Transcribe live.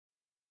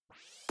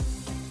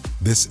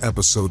This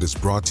episode is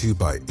brought to you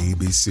by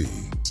ABC.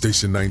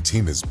 Station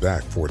 19 is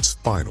back for its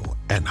final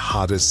and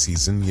hottest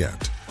season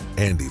yet.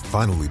 Andy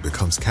finally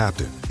becomes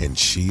captain, and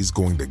she's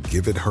going to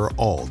give it her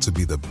all to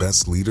be the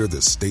best leader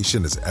the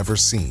station has ever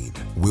seen.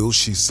 Will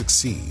she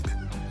succeed?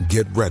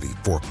 Get ready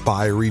for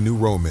fiery new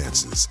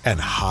romances and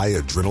high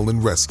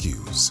adrenaline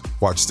rescues.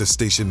 Watch the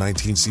Station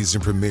 19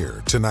 season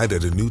premiere tonight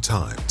at a new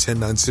time,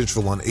 10/9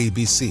 Central on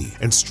ABC,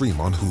 and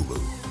stream on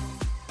Hulu.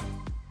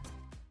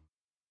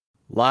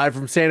 Live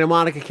from Santa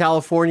Monica,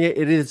 California,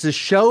 it is a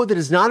show that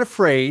is not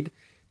afraid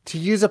to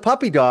use a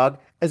puppy dog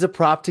as a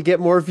prop to get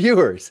more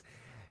viewers.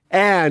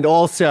 And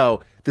also,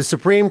 the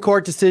Supreme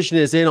Court decision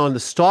is in on the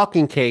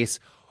stalking case.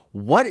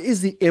 What is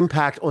the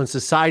impact on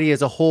society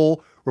as a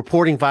whole,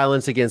 reporting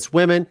violence against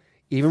women,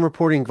 even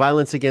reporting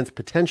violence against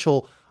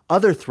potential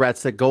other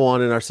threats that go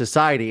on in our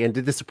society? And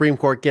did the Supreme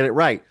Court get it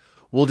right?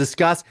 We'll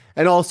discuss.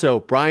 And also,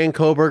 Brian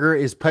Kohberger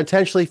is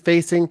potentially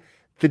facing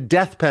the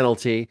death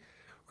penalty.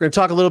 We're going to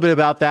talk a little bit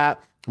about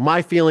that,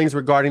 my feelings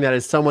regarding that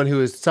as someone who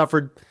has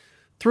suffered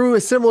through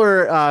a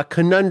similar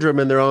conundrum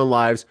in their own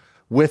lives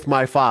with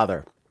my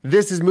father.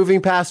 This is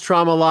Moving Past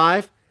Trauma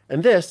Live,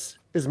 and this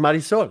is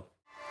Marisol.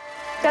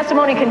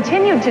 Testimony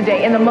continued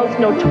today in the most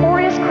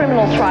notorious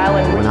criminal trial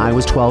in... When I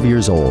was 12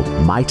 years old,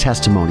 my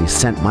testimony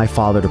sent my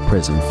father to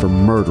prison for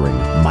murdering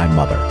my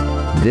mother.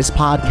 This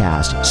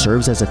podcast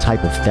serves as a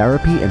type of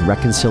therapy and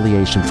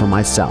reconciliation for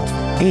myself,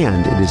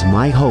 and it is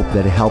my hope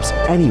that it helps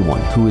anyone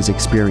who has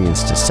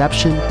experienced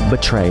deception,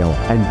 betrayal,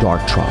 and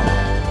dark trauma.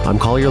 I'm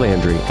Collier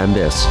Landry, and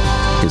this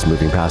is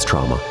Moving Past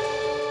Trauma.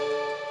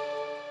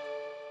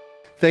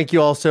 Thank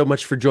you all so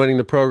much for joining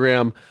the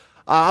program.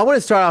 I want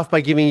to start off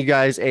by giving you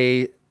guys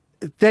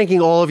thanking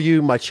all of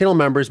you, my channel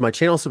members, my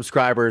channel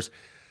subscribers,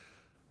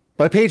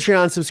 my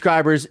Patreon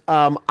subscribers.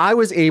 I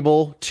was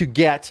able to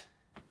get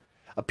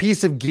a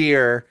piece of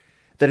gear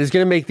that is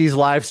going to make these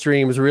live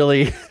streams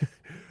really,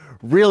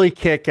 really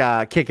kick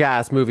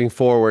ass moving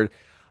forward.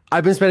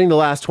 I've been spending the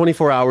last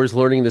 24 hours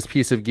learning this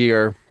piece of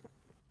gear,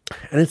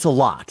 and it's a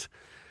lot,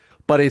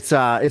 but it's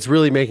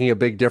really making a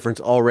big difference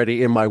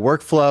already in my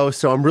workflow.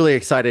 So I'm really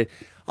excited.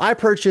 I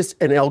purchased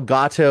an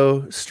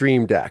Elgato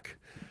Stream Deck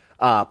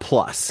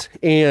Plus,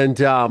 and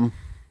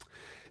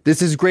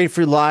this is great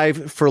for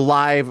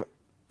live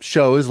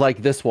shows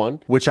like this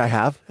one, which I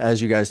have,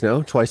 as you guys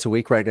know, twice a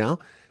week right now,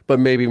 but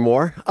maybe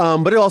more.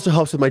 But it also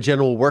helps with my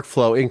general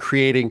workflow in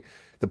creating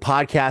the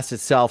podcast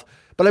itself.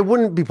 But it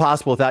wouldn't be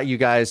possible without you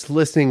guys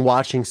listening,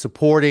 watching,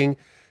 supporting,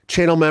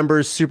 channel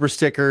members, super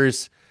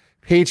stickers,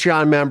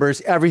 Patreon members,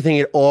 everything.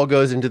 It all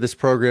goes into this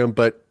program.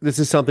 But this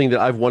is something that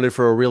I've wanted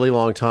for a really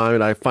long time,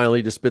 and I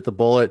finally just bit the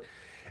bullet.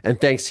 And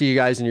thanks to you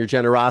guys and your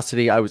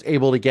generosity, I was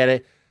able to get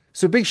it.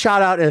 So big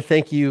shout out and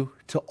thank you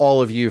to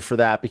all of you for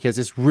that, because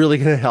it's really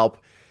going to help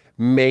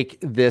make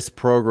this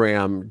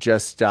program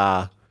just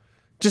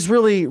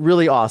really,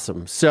 really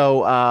awesome.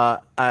 So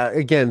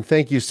again,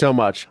 thank you so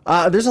much.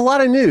 There's a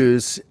lot of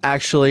news,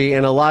 actually,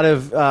 and a lot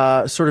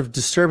of sort of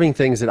disturbing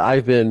things that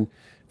I've been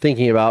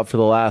thinking about for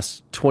the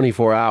last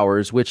 24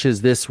 hours, which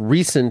is this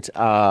recent,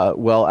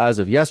 as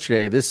of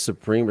yesterday,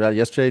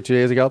 2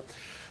 days ago,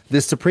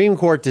 this Supreme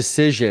Court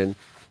decision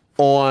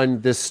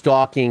on the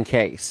stalking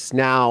case.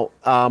 Now,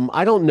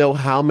 I don't know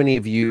how many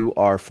of you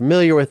are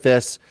familiar with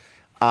this,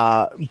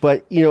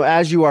 but,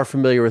 as you are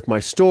familiar with my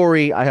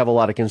story, I have a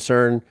lot of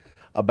concern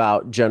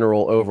about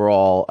general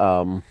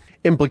overall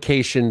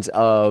implications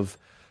of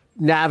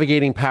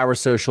navigating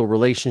parasocial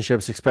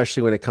relationships,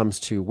 especially when it comes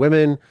to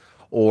women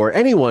or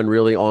anyone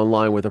really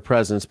online with a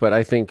presence. But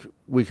I think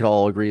we could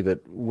all agree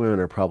that women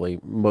are probably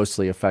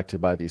mostly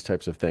affected by these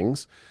types of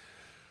things,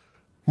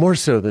 more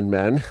so than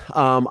men.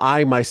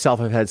 I myself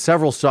have had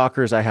several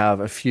stalkers. I have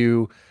a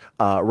few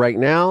right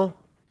now,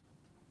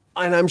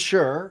 and I'm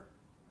sure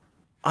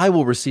I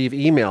will receive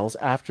emails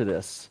after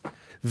this,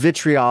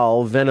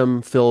 vitriol,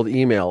 venom-filled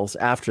emails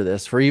after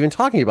this for even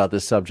talking about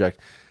this subject.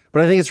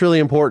 But I think it's really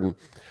important.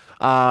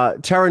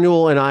 Tara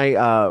Newell and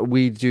I,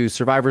 we do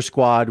Survivor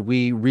Squad.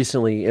 We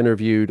recently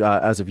interviewed,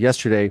 as of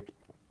yesterday,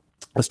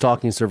 a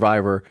stalking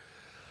survivor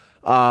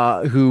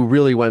who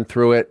really went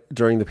through it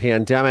during the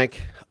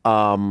pandemic.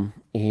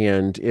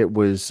 And it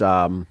was,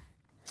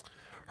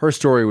 her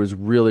story was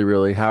really,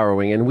 really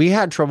harrowing. And we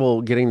had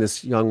trouble getting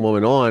this young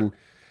woman on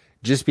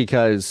just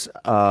because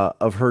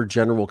of her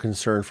general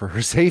concern for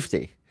her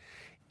safety.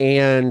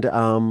 And,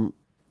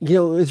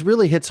 it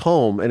really hits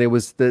home. And it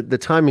was the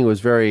timing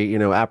was very,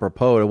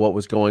 apropos to what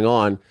was going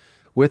on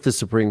with the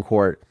Supreme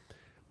Court.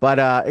 But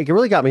it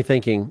really got me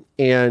thinking.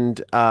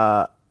 And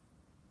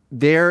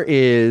there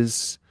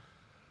is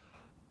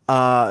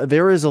a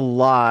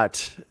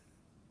lot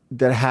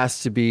that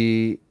has to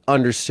be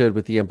understood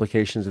with the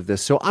implications of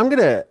this. So I'm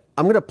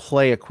gonna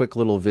play a quick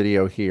little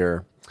video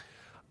here,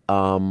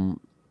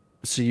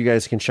 so you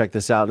guys can check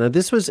this out. Now,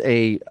 this was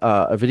a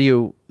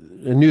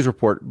news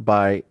report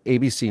by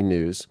ABC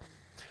News,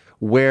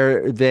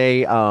 where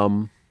they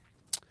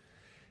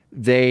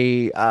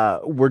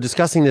were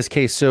discussing this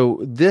case. So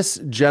this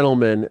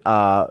gentleman,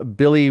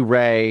 Billy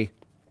Ray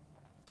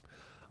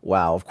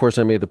Wow. Of course,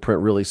 I made the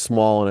print really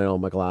small and I don't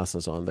have my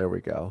glasses on. There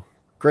we go.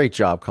 Great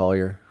job,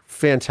 Collier.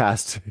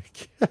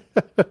 Fantastic.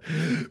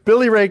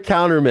 Billy Ray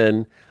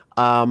Counterman.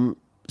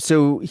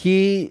 So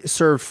he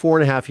served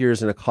 4.5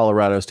 years in a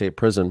Colorado state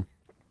prison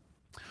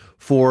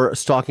for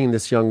stalking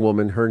this young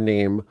woman. Her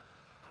name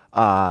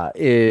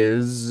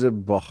is,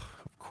 of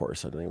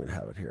course, I don't even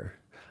have it here.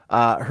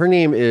 Her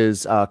name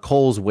is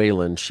Coles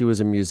Whalen. She was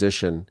a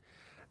musician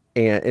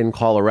in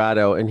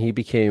Colorado, and he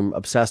became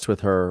obsessed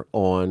with her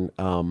on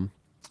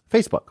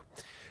Facebook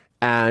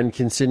and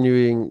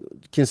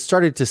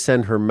started to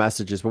send her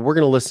messages. But we're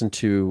going to listen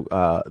to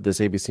this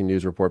ABC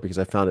News report because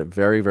I found it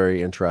very,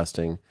 very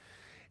interesting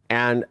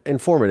and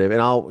informative.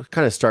 And I'll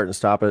kind of start and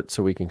stop it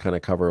so we can kind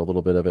of cover a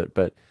little bit of it.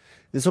 But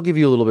this will give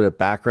you a little bit of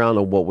background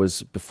on what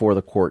was before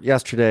the court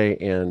yesterday,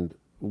 and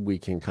we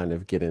can kind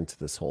of get into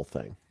this whole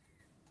thing.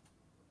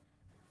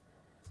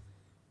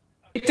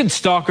 Convicted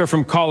stalker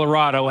from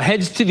Colorado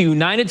heads to the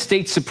United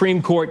States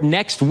Supreme Court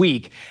next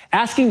week,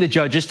 asking the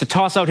judges to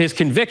toss out his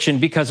conviction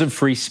because of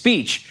free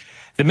speech.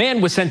 The man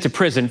was sent to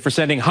prison for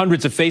sending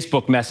hundreds of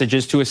Facebook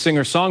messages to a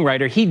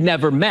singer-songwriter he'd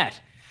never met.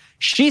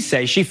 She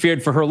says she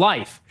feared for her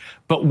life.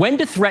 But when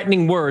do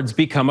threatening words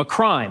become a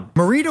crime?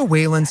 Marita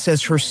Whalen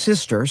says her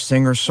sister,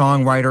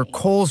 singer-songwriter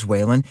Coles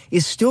Whalen,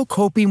 is still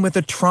coping with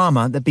a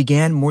trauma that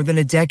began more than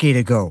a decade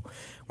ago,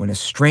 when a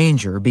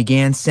stranger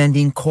began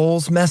sending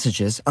Coles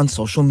messages on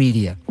social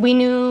media. We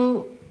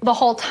knew the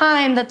whole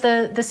time that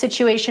the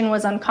situation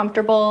was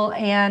uncomfortable,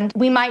 and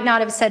we might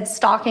not have said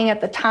stalking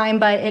at the time,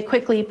 but it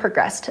quickly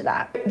progressed to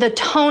that. The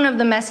tone of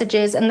the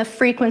messages and the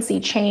frequency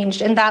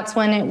changed, and that's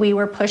when we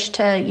were pushed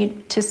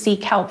to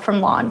seek help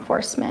from law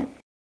enforcement.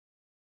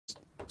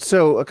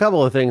 So a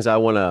couple of things I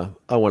want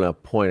to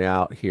point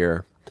out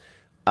here.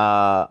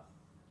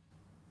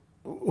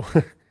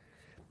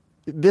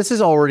 This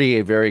is already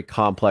a very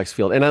complex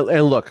field. And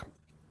look,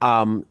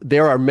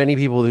 there are many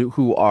people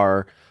who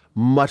are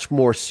much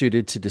more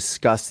suited to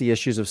discuss the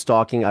issues of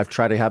stalking. I've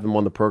tried to have them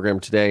on the program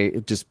today.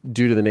 Just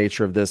due to the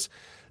nature of this,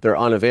 they're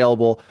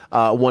unavailable.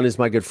 One is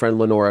my good friend,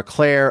 Lenora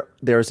Claire.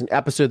 There's an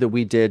episode that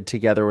we did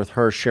together with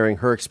her, sharing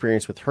her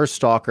experience with her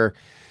stalker.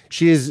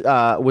 She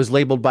was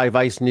labeled by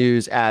Vice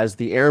News as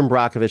the Erin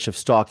Brockovich of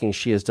stalking.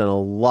 She has done a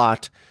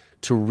lot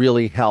to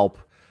really help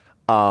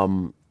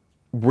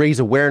raise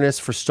awareness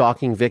for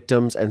stalking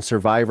victims and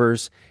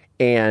survivors.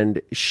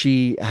 And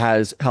she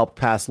has helped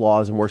pass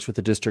laws and works with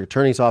the district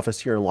attorney's office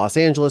here in Los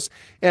Angeles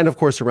and, of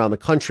course, around the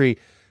country.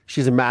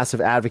 She's a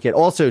massive advocate.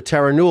 Also,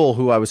 Tara Newell,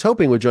 who I was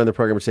hoping would join the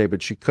program today,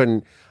 but she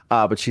couldn't,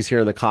 but she's here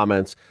in the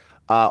comments,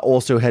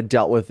 also had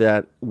dealt with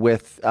that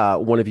with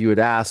one of you had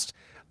asked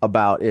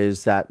about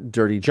is that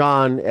Dirty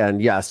John.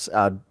 And yes,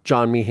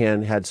 John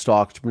Meehan had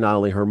stalked not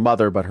only her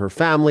mother, but her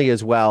family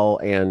as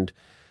well. And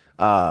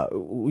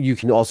you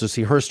can also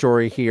see her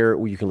story here.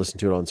 You can listen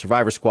to it on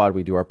Survivor Squad.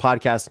 We do our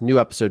podcast. New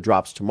episode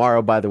drops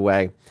tomorrow, by the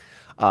way.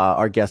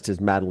 Our guest is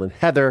Madeline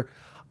Heather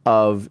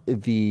of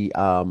the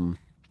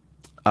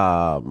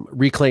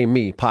Reclaim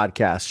Me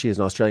podcast. She is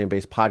an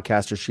Australian-based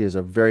podcaster. She has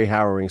a very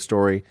harrowing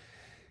story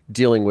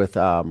dealing with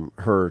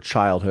her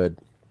childhood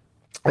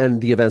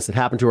and the events that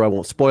happened to her. I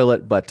won't spoil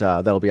it, but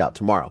that'll be out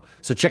tomorrow.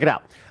 So check it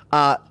out.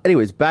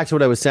 Anyways, back to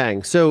what I was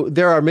saying. So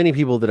there are many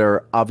people that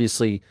are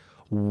obviously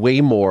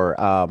way more,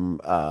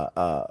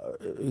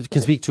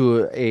 can speak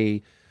to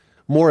a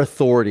more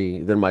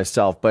authority than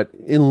myself. But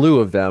in lieu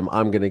of them,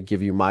 I'm going to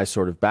give you my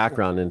sort of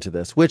background into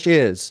this, which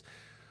is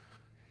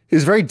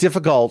very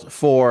difficult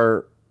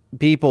for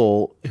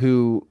people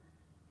who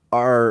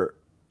are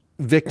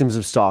victims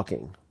of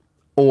stalking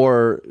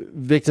or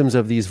victims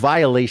of these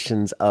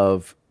violations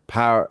of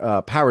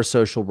power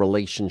social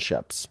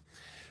relationships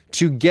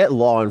to get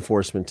law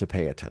enforcement to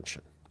pay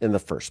attention in the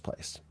first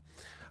place.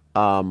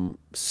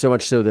 So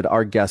much so that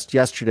our guest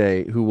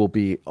yesterday, who will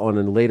be on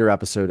a later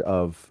episode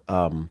of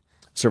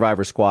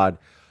Survivor Squad,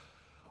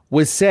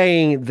 was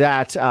saying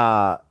that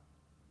her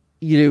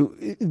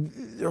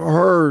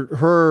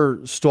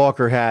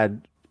stalker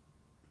had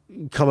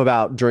come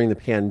about during the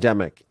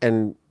pandemic,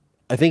 and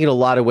I think in a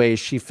lot of ways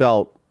she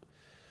felt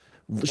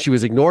she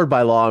was ignored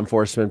by law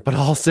enforcement, but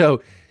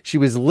also she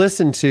was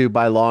listened to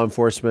by law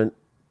enforcement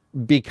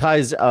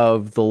because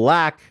of the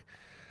lack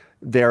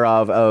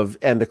thereof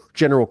and the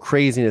general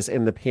craziness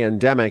in the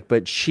pandemic.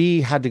 But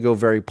she had to go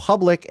very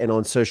public and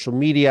on social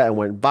media and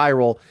went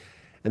viral.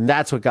 And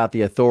that's what got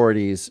the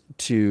authorities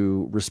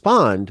to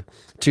respond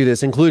to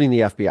this, including the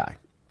FBI.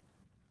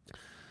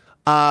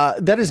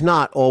 That is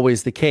not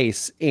always the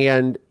case.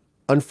 And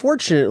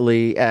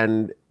unfortunately,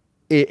 and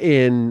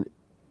in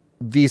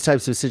these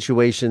types of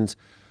situations,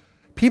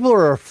 people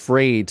are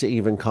afraid to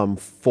even come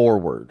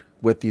forward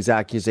with these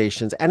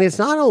accusations. And it's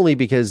not only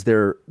because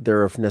they're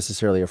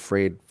necessarily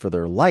afraid for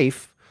their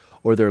life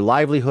or their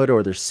livelihood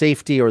or their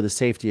safety or the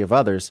safety of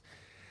others.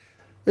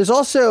 There's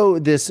also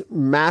this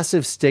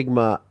massive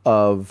stigma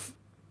of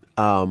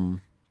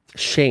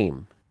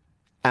shame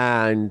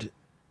and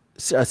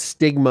a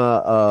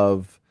stigma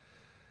of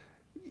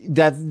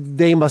that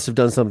they must have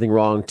done something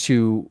wrong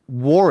to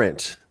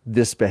warrant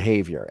this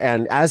behavior.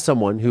 And as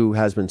someone who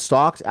has been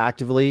stalked,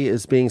 actively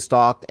is being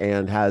stalked,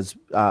 and has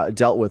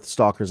dealt with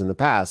stalkers in the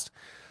past,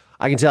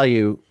 I can tell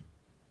you,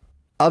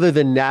 other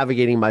than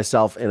navigating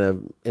myself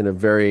in a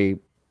very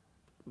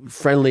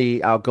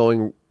friendly,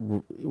 outgoing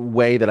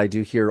way that I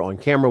do here on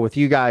camera with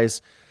you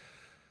guys,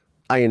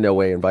 I in no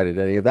way invited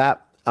any of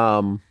that.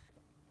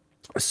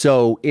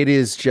 So it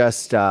is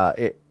just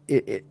I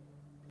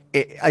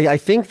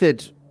think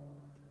that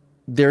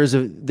there's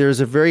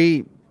a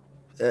very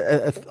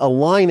a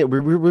line that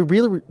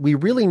we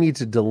really need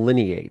to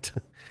delineate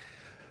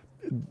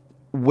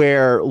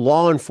where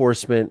law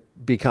enforcement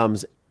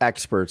becomes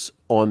experts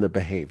on the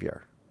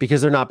behavior,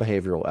 because they're not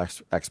behavioral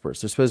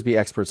experts. They're supposed to be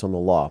experts on the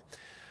law.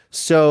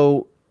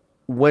 So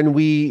when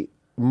we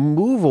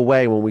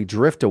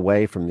drift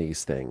away from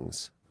these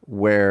things,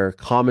 where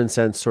common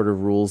sense sort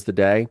of rules the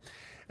day,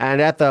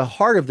 and at the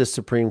heart of this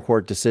Supreme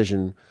Court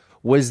decision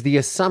was the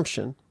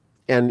assumption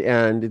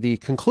and the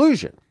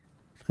conclusion,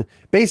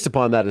 based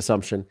upon that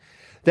assumption,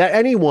 that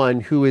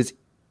anyone who is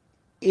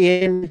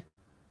in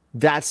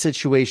that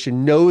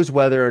situation knows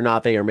whether or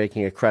not they are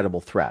making a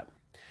credible threat.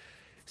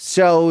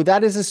 So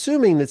that is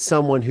assuming that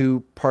someone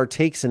who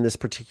partakes in this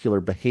particular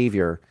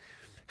behavior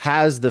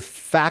has the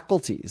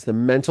faculties, the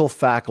mental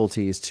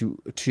faculties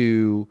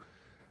to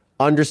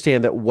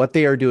understand that what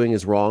they are doing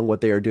is wrong,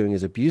 what they are doing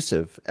is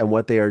abusive, and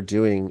what they are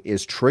doing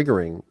is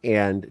triggering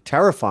and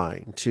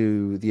terrifying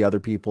to the other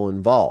people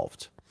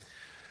involved.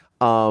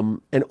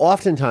 And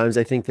oftentimes,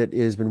 I think that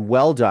it has been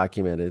well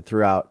documented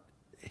throughout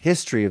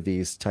history of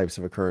these types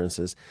of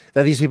occurrences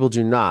that these people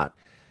do not,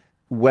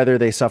 whether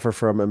they suffer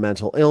from a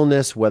mental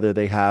illness, whether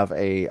they have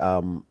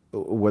an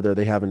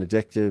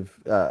addictive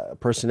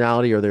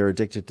personality, or they're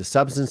addicted to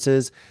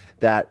substances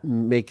that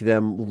make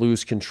them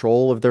lose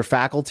control of their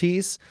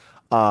faculties,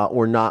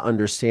 or not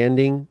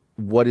understanding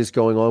what is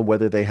going on,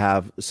 whether they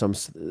have some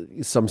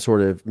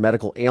sort of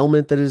medical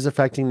ailment that is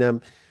affecting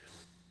them.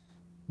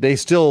 They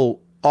still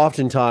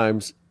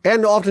oftentimes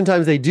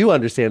they do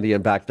understand the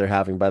impact they're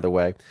having, by the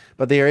way,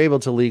 but they are able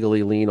to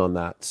legally lean on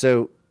that.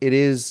 So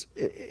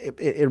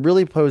it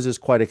really poses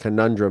quite a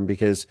conundrum,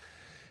 because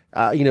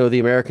the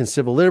American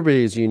Civil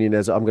Liberties Union,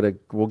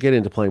 we'll get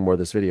into playing more of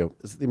this video,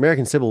 the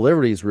American Civil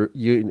Liberties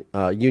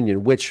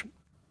Union, which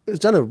the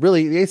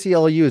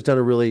ACLU has done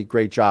a really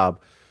great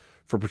job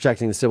for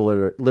protecting the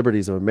civil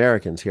liberties of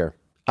Americans here.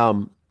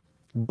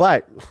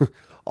 But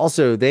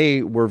also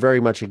they were very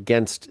much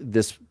against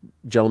this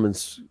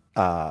gentleman's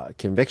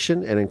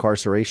conviction and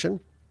incarceration.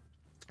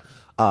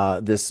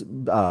 This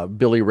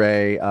Billy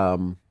Ray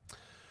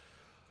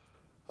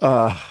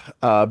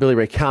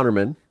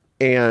Counterman.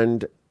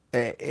 And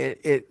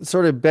it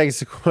sort of begs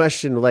the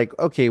question, like,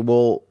 okay,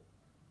 well,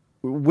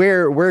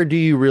 where do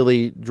you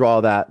really draw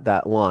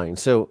that line?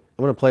 So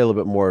I'm going to play a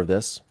little bit more of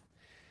this,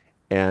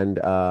 and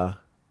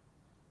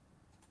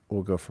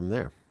we'll go from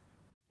there.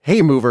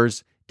 Hey,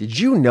 movers. Did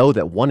you know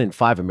that 1 in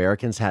 5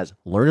 Americans has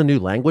learn a new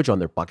language on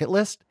their bucket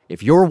list?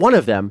 If you're one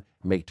of them,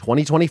 make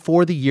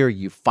 2024 the year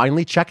you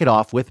finally check it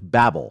off with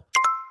Babbel,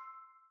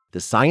 the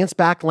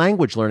science-backed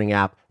language learning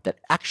app that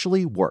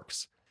actually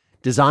works.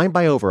 Designed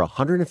by over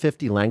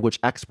 150 language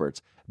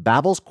experts,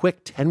 Babbel's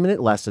quick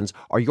 10-minute lessons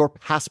are your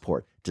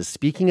passport to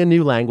speaking a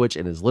new language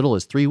in as little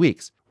as 3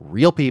 weeks.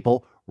 Real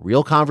people,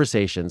 real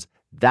conversations.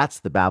 That's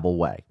the Babbel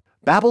way.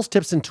 Babbel's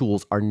tips and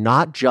tools are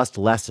not just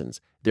lessons.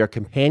 They're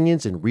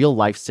companions in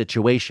real-life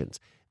situations.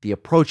 The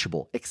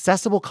approachable,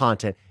 accessible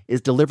content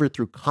is delivered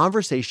through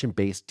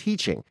conversation-based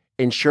teaching,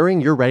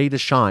 ensuring you're ready to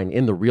shine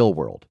in the real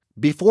world.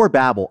 Before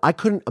Babbel, I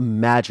couldn't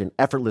imagine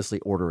effortlessly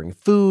ordering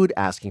food,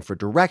 asking for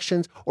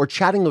directions, or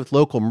chatting with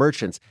local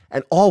merchants,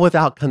 and all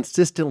without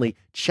consistently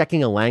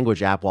checking a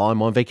language app while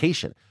I'm on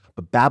vacation.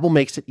 But Babbel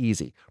makes it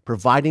easy,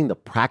 providing the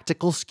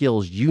practical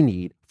skills you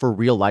need for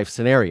real-life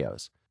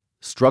scenarios.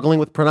 Struggling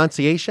with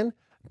pronunciation?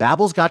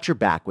 Babbel's got your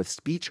back with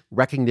speech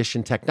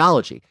recognition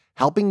technology,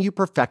 helping you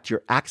perfect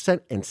your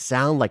accent and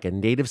sound like a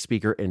native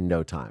speaker in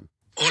no time.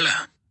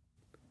 Hola.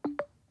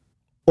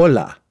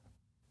 Hola.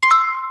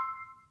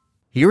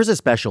 Here's a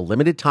special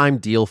limited-time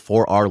deal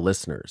for our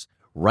listeners.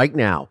 Right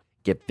now,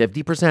 get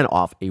 50%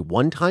 off a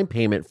one-time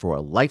payment for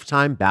a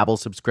lifetime Babbel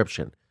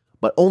subscription,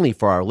 but only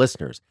for our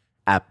listeners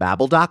at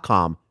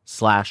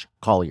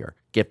Babbel.com/Collier.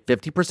 Get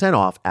 50%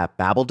 off at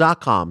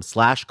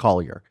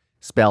Babbel.com/Collier,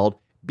 spelled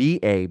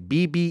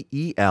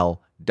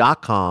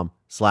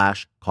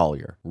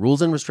BABBEL.com/Collier.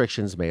 Rules and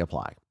restrictions may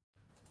apply.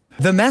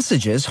 The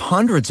messages,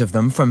 hundreds of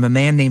them from a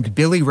man named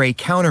Billy Ray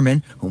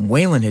Counterman, whom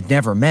Whalen had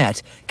never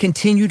met,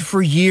 continued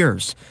for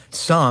years.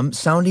 Some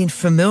sounding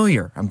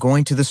familiar. I'm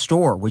going to the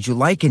store. Would you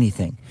like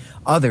anything?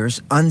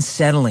 Others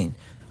unsettling.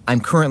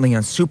 I'm currently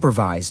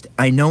unsupervised.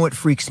 I know it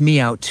freaks me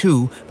out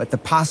too, but the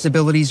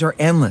possibilities are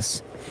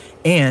endless.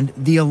 And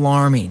the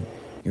alarming.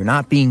 You're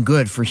not being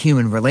good for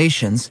human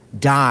relations.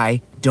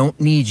 Die.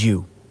 Don't need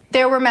you.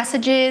 There were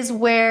messages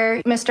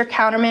where Mr.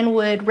 Counterman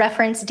would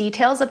reference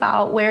details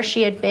about where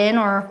she had been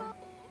or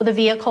the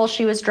vehicle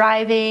she was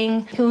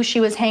driving, who she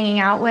was hanging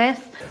out with.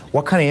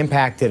 What kind of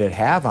impact did it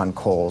have on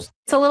Coles?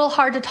 It's a little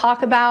hard to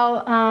talk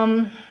about.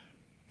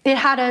 It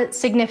had a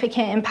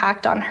significant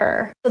impact on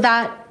her.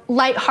 That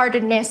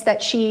lightheartedness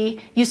that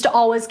she used to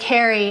always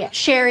carry,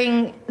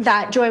 sharing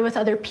that joy with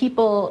other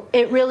people,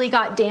 it really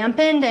got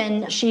dampened,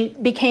 and she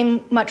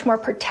became much more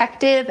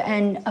protective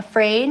and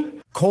afraid.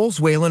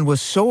 Coles Whalen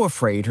was so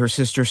afraid, her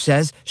sister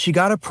says, she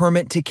got a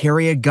permit to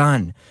carry a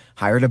gun,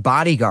 hired a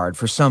bodyguard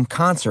for some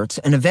concerts,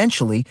 and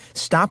eventually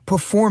stopped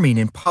performing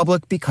in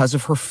public because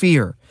of her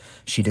fear.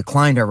 She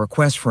declined our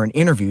request for an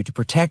interview to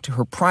protect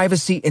her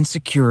privacy and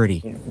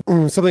security.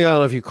 Something I don't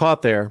know if you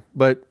caught there,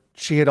 but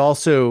she had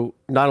also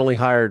not only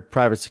hired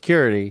private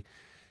security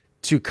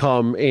to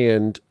come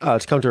to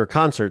her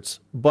concerts,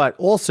 but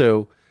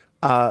also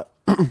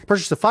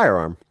purchased a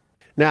firearm.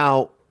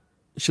 Now,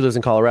 she lives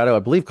in Colorado. I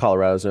believe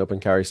Colorado is an open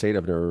carry state.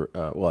 I've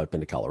been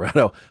to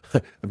Colorado.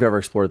 I've never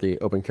explored the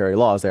open carry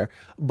laws there.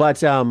 But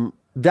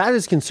that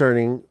is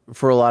concerning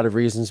for a lot of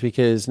reasons,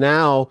 because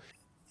now,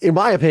 in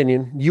my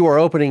opinion, you are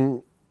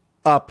opening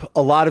up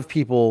a lot of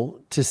people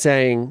to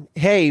saying,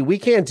 hey, we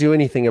can't do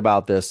anything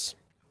about this.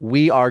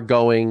 We are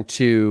going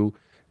to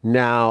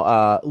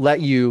now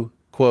let you,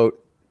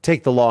 quote,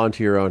 take the law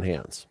into your own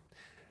hands.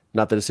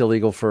 Not that it's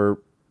illegal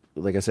for,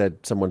 like I said,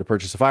 someone to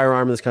purchase a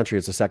firearm in this country.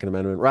 It's a Second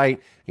Amendment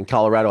right. In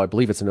Colorado, I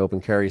believe it's an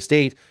open carry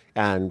state,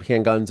 and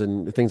handguns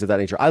and things of that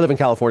nature. I live in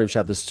California, which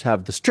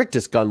have the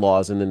strictest gun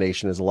laws in the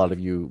nation, as a lot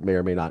of you may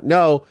or may not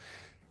know.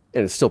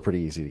 And it's still pretty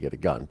easy to get a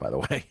gun, by the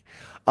way.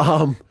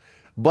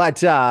 By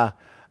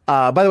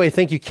the way,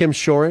 thank you, Kim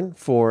Shorin,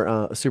 for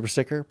a super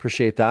sticker.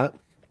 Appreciate that.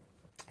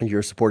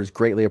 Your support is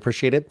greatly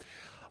appreciated.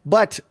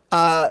 But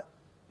the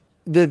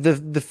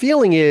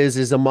feeling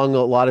is among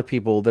a lot of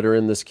people that are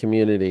in this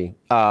community,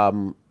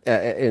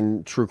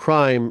 in true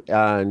crime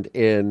and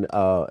in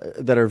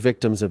that are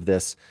victims of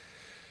this,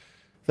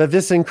 that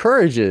this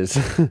encourages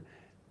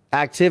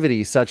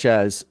activities such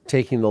as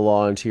taking the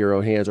law into your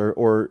own hands,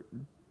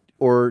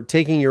 or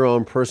taking your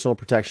own personal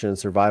protection and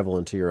survival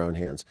into your own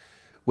hands,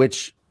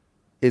 which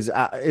is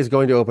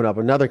going to open up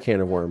another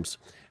can of worms.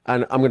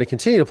 And I'm going to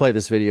continue to play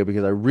this video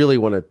because I really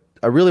want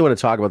to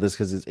talk about this,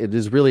 because it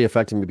is really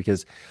affecting me,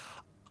 because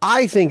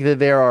I think that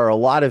there are a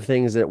lot of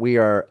things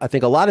that I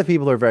think a lot of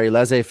people are very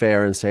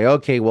laissez-faire and say,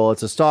 okay, well,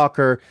 it's a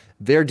stalker.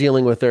 They're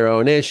dealing with their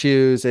own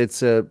issues.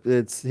 It's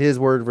his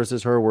word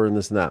versus her word and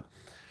this and that.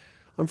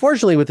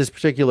 Unfortunately, with this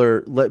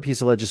particular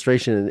piece of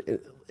legislation,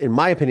 in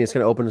my opinion, it's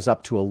going to open us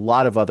up to a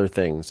lot of other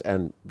things.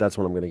 And that's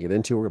what I'm going to get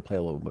into. We're going to play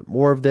a little bit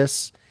more of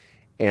this.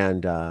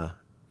 And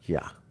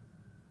yeah.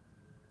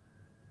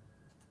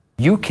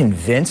 You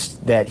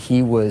convinced that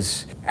he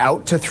was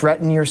out to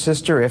threaten your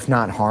sister, if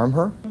not harm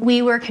her?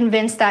 We were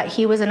convinced that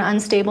he was an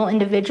unstable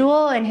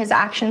individual and his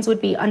actions would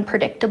be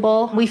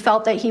unpredictable. We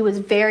felt that he was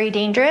very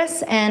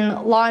dangerous,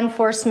 and law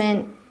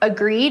enforcement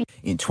agreed.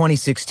 In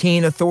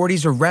 2016,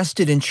 authorities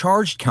arrested and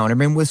charged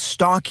Counterman with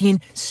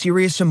stalking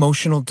serious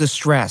emotional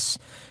distress.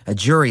 A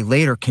jury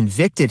later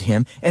convicted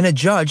him, and a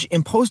judge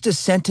imposed a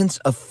sentence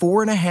of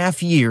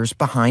 4.5 years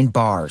behind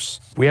bars.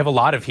 We have a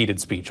lot of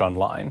heated speech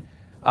online.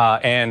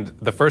 And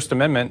the First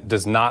Amendment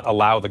does not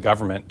allow the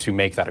government to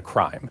make that a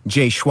crime.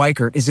 Jay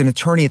Schweikert is an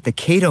attorney at the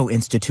Cato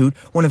Institute,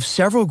 one of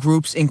several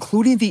groups,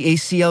 including the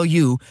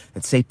ACLU,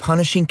 that say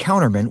punishing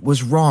Counterman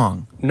was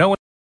wrong. No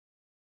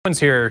one's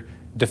here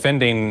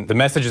defending the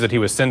messages that he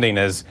was sending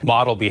as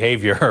model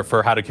behavior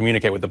for how to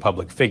communicate with the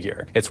public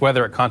figure. It's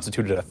whether it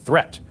constituted a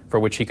threat for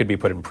which he could be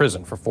put in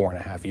prison for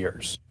 4.5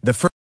 years.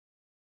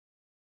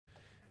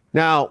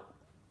 Now,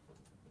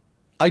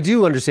 I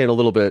do understand a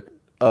little bit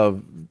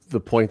of the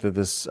point that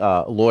this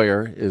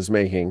lawyer is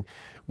making,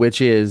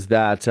 which is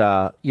that,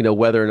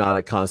 whether or not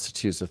it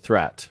constitutes a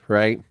threat,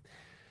 right?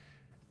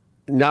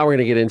 Now we're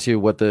going to get into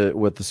what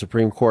the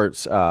Supreme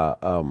Court's,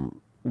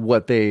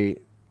 what they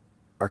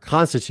are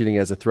constituting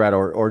as a threat,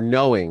 or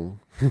knowing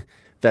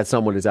that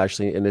someone is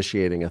actually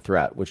initiating a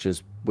threat, which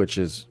is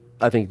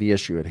I think the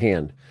issue at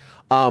hand.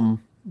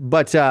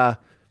 But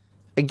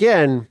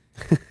again,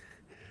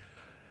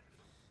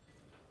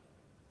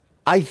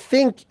 I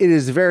think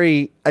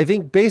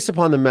based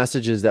upon the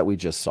messages that we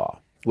just saw,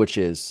 which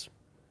is,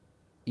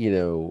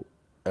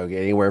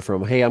 anywhere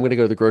from, hey, I'm going to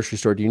go to the grocery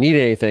store, do you need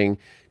anything,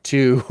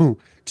 to,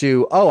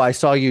 oh, I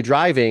saw you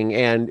driving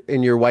and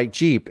in your white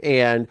Jeep,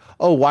 and,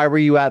 oh, why were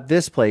you at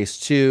this place,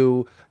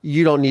 to,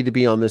 you don't need to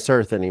be on this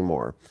earth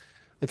anymore.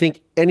 I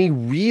think any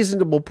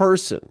reasonable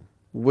person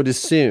would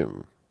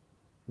assume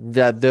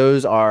that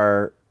those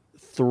are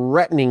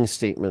threatening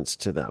statements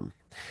to them.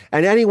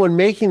 And anyone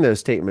making those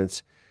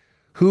statements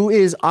who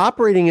is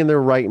operating in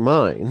their right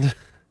mind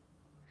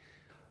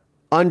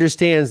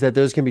understands that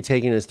those can be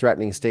taken as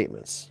threatening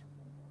statements.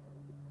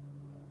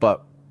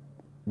 But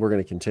we're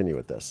going to continue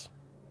with this.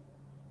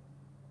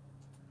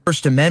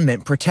 First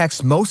Amendment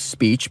protects most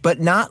speech, but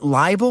not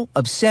libel,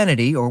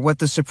 obscenity, or what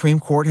the Supreme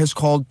Court has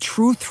called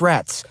true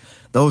threats.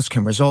 Those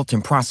can result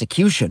in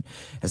prosecution.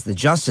 As the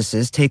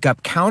justices take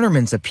up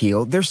Counterman's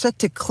appeal, they're set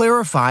to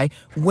clarify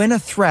when a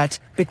threat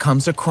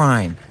becomes a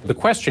crime. The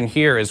question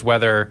here is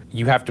whether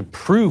you have to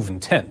prove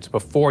intent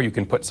before you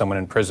can put someone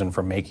in prison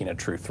for making a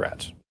true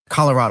threat.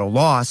 Colorado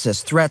law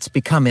says threats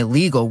become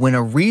illegal when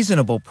a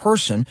reasonable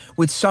person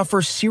would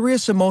suffer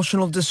serious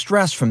emotional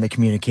distress from the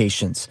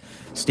communications.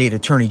 State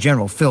Attorney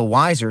General Phil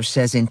Weiser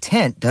says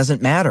intent doesn't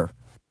matter.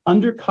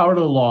 Under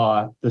Colorado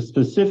law, the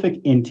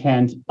specific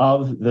intent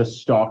of the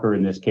stalker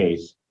in this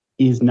case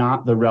is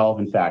not the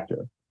relevant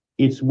factor.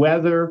 It's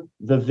whether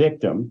the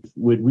victim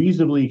would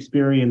reasonably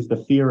experience the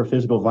fear of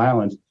physical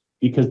violence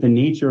because the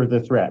nature of the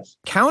threats.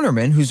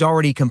 Counterman, who's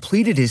already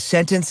completed his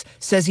sentence,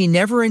 says he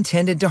never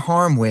intended to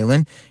harm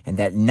Whalen and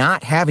that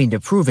not having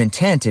to prove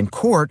intent in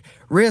court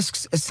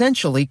risks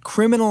essentially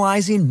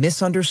criminalizing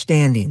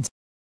misunderstandings.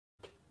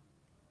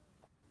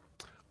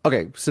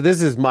 Okay, so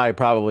this is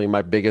probably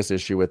my biggest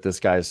issue with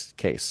this guy's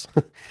case.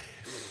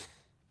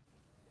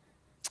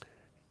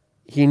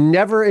 He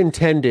never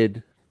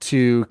intended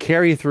to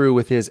carry through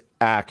with his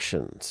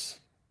actions.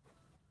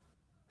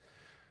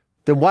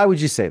 Then why would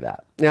you say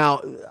that?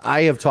 Now,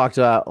 I have talked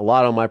a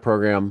lot on my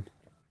program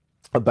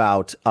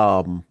about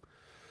barking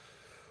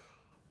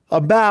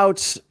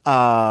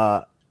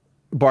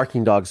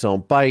dogs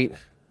don't bite.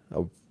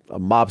 A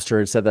mobster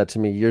had said that to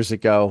me years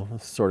ago,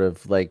 sort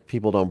of like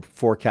people don't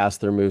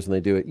forecast their moves and they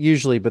do it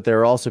usually, but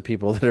there are also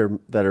people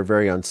that are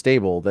very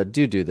unstable that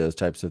do those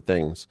types of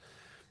things.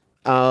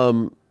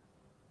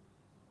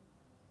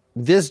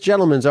 This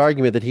gentleman's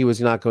argument that he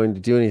was not going to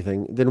do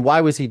anything, then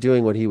why was he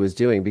doing what he was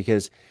doing?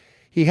 Because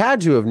he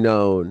had to have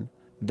known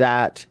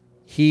that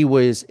he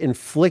was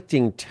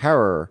inflicting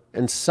terror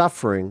and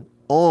suffering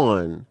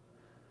on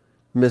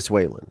Miss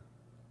Whalen.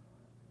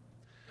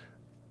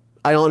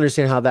 I don't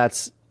understand how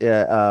that's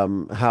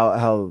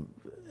how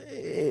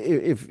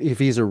if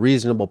he's a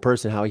reasonable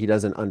person, how he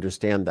doesn't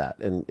understand that.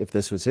 And if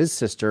this was his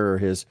sister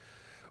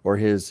or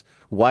his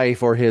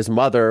wife or his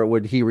mother,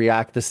 would he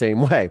react the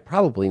same way?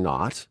 Probably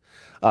not,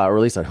 or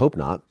at least I hope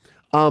not.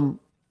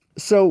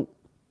 So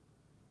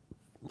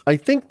I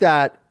think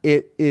that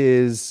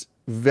it's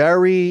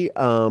very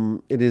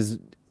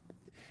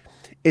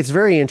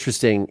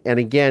interesting. And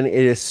again,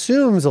 it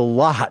assumes a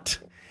lot.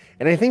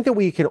 And I think that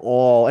we can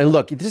all, and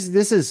look,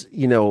 this is,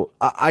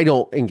 I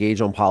don't engage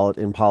in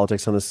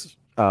politics on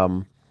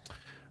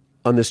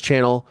this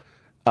channel.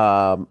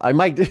 I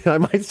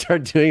might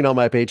start doing it on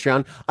my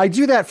Patreon. I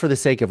do that for the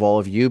sake of all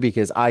of you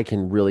because I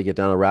can really get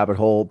down a rabbit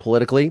hole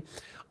politically,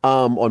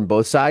 on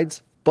both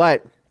sides.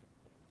 But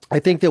I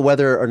think that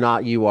whether or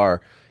not you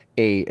are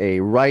a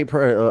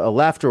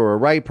left or a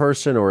right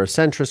person or a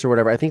centrist or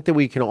whatever, I think that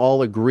we can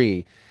all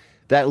agree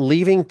that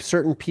leaving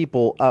certain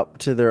people up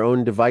to their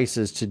own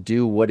devices to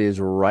do what is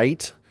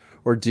right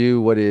or do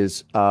what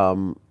is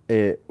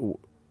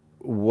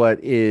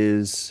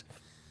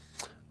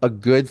a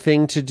good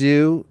thing to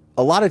do,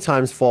 a lot of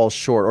times falls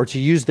short, or to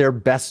use their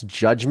best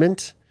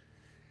judgment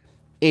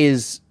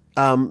is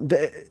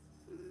that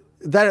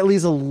it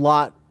leaves a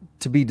lot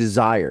to be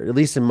desired, at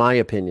least in my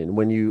opinion,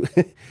 when you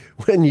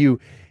when you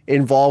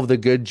involve the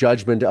good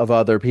judgment of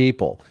other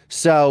people.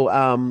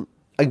 So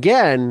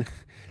again,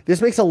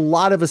 this makes a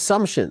lot of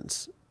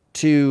assumptions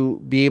to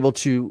be able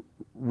to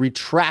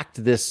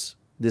retract this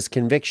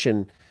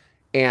conviction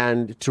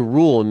and to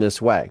rule in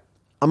this way.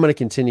 I'm going to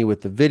continue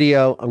with the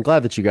video. I'm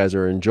glad that you guys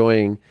are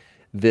enjoying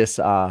this,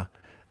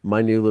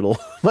 my new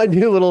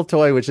little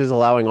toy, which is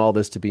allowing all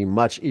this to be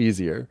much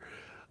easier.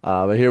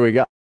 But here we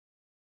go.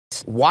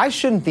 Why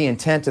shouldn't the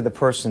intent of the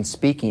person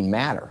speaking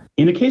matter?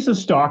 In the case of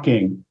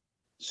stalking,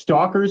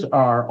 stalkers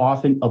are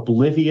often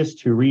oblivious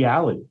to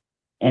reality.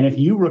 And if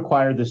you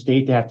require the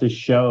state to have to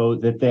show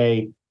that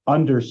they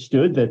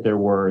understood that their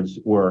words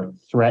were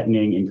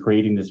threatening and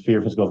creating this fear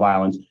of physical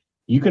violence,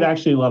 you could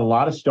actually let a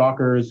lot of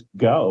stalkers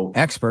go.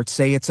 Experts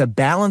say it's a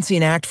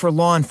balancing act for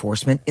law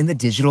enforcement in the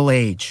digital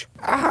age.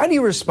 How do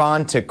you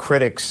respond to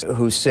critics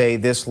who say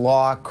this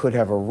law could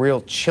have a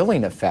real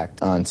chilling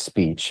effect on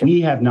speech?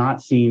 We have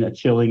not seen a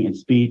chilling in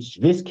speech.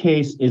 This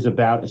case is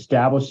about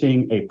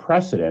establishing a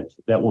precedent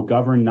that will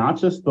govern not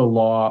just the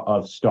law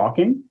of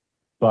stalking,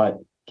 but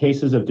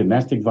cases of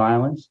domestic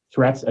violence,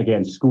 threats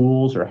against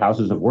schools or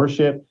houses of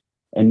worship,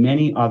 and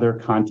many other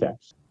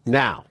contexts.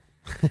 Now,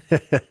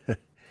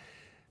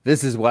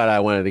 this is what I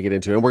wanted to get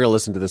into, and we're going to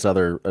listen to this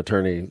other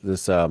attorney,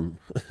 this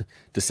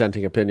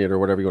dissenting opinion or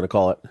whatever you want to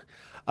call it,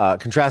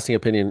 contrasting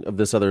opinion of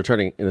this other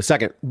attorney in a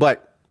second.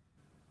 But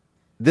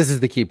this is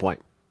the key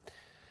point.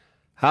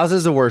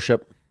 Houses of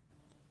worship,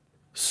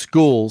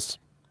 schools,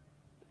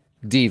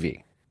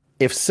 DV.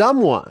 If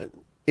someone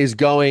is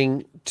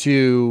going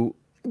to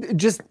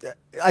just,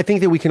 I think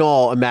that we can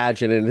all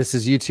imagine, and this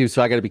is YouTube,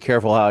 so I got to be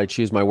careful how I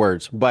choose my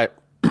words, but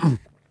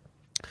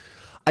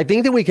I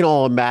think that we can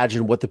all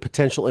imagine what the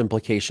potential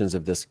implications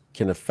of this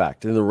can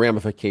affect and the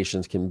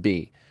ramifications can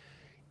be.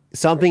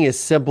 Something as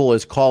simple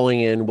as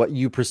calling in what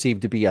you perceive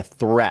to be a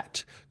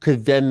threat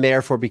could then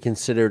therefore be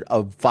considered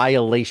a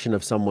violation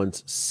of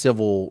someone's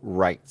civil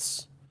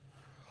rights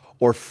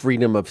or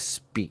freedom of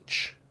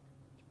speech.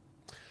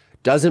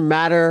 Doesn't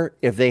matter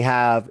if they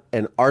have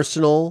an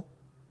arsenal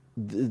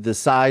the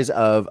size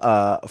of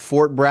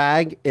Fort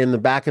Bragg in the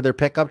back of their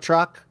pickup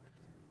truck.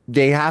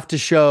 They have to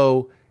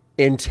show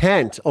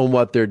intent on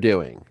what they're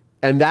doing.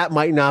 and that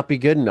might not be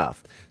good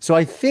enough. So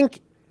I think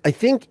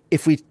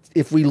if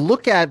we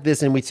look at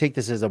this and we take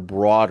this as a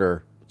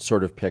broader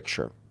sort of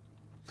picture,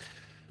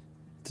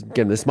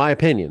 again, this is my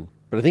opinion,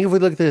 but I think if we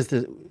look at this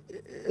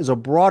as a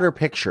broader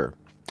picture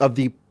of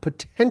the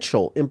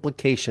potential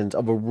implications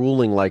of a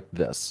ruling like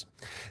this,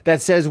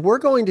 that says we're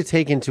going to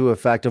take into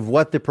effect of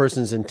what the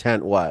person's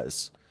intent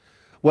was.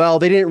 Well,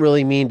 they didn't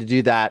really mean to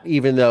do that,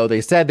 even though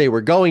they said they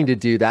were going to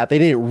do that. They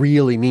didn't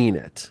really mean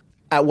it.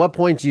 At what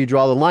point do you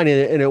draw the line?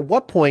 And at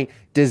what point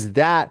does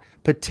that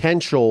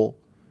potential,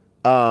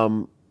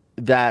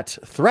 that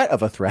threat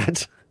of a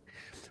threat,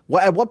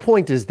 at what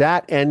point does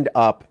that end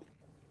up,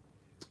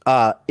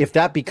 if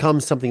that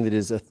becomes something that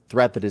is a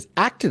threat that is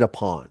acted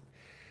upon,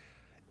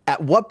 at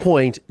what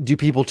point do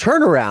people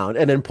turn around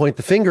and then point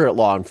the finger at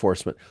law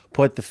enforcement,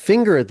 point the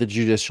finger at the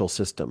judicial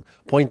system,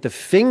 point the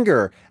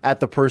finger at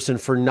the person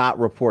for not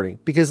reporting?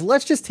 Because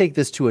let's just take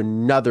this to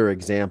another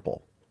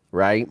example,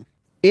 right?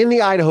 In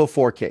the Idaho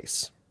 4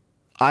 case,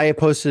 I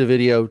posted a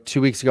video 2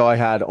 weeks ago I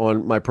had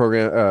on my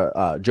program,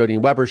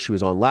 Jodine Weber. She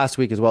was on last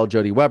week as well.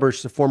 Jodie Weber,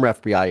 she's a former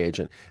FBI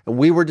agent. And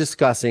we were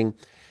discussing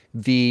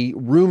the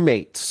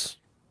roommates,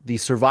 the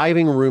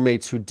surviving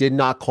roommates who did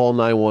not call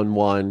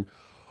 911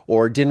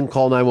 or didn't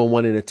call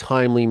 911 in a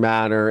timely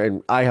manner.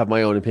 And I have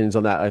my own opinions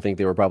on that. I think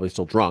they were probably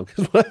still drunk.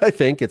 I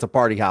think it's a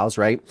party house,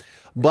 right?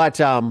 But,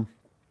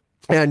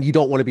 and you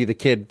don't want to be the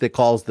kid that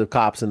calls the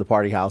cops in the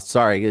party house.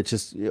 Sorry, it's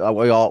just,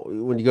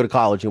 when you go to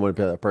college, you want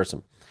to be that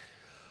person.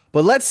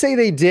 But let's say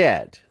they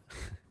did.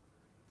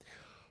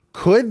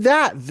 Could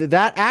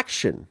that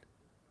action?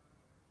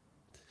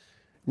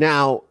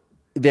 Now,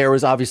 there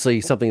was obviously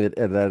something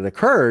that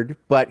occurred,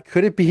 but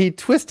could it be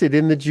twisted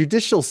in the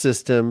judicial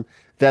system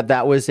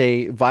that was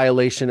a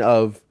violation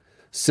of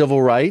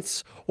civil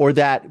rights, or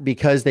that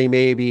because they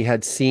maybe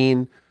had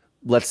seen,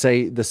 let's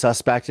say, the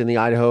suspect in the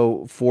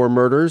Idaho 4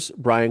 murders,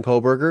 Brian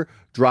Koberger,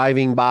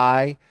 driving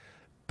by,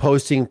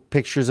 posting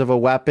pictures of a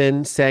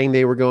weapon, saying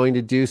they were going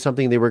to do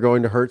something, they were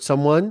going to hurt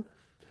someone,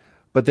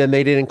 but then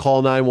they didn't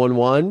call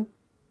 911,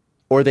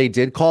 or they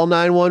did call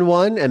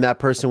 911 and that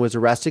person was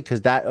arrested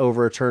because that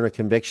overturned a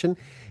conviction.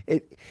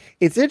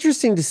 It's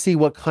interesting to see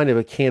what kind of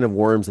a can of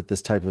worms that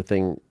this type of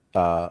thing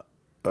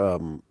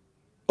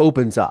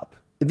opens up.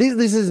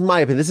 This is my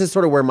opinion. This is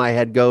sort of where my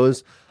head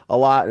goes a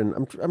lot,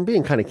 and I'm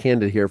being kind of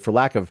candid here for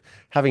lack of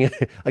having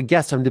a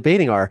guest. I'm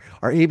debating our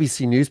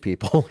ABC News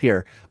people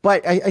here,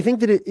 but I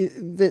think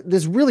that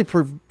this really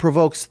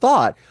provokes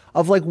thought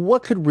of like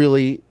what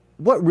really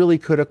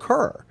could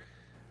occur.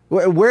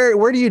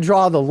 Where do you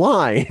draw the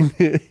line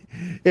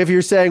if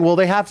you're saying, well,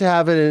 they have to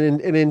have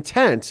an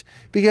intent?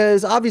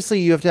 Because obviously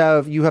you have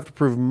to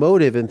prove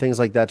motive and things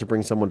like that to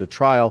bring someone to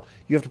trial.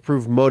 You have to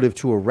prove motive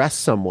to arrest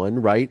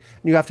someone, right?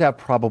 And you have to have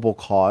probable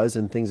cause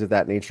and things of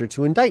that nature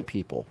to indict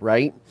people,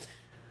 right?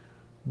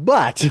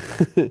 But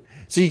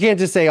so you can't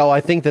just say, oh,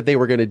 I think that they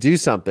were going to do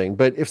something.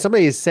 But if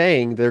somebody is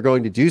saying they're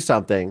going to do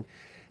something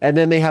and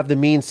then they have the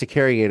means to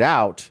carry it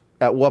out,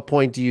 at what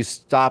point do you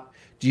stop?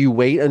 Do you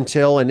wait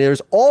until, and there's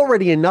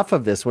already enough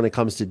of this when it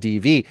comes to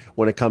DV,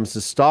 when it comes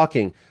to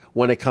stalking,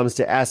 when it comes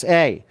to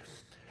SA.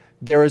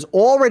 There is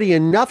already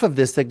enough of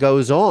this that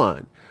goes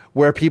on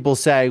where people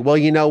say, well,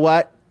 you know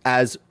what?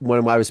 As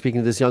when I was speaking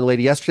to this young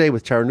lady yesterday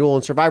with Tara Newell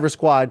and Survivor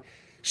Squad,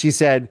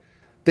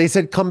 they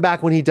said, come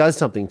back when he does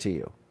something to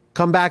you.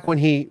 Come back when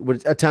he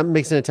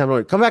makes an attempt on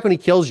it. Come back when he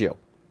kills you.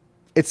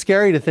 It's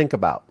scary to think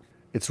about.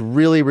 It's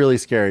really, really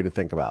scary to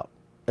think about.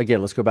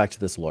 Again, let's go back to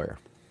this lawyer.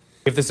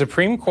 If the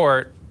Supreme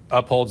Court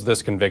upholds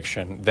this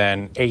conviction,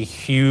 then a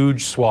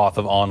huge swath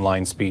of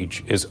online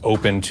speech is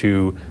open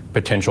to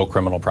potential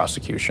criminal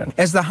prosecution.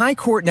 As the High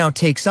Court now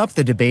takes up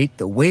the debate,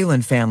 the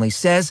Whalen family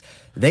says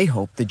they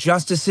hope the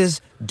justices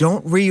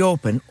don't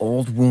reopen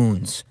old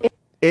wounds.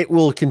 It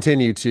will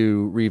continue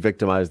to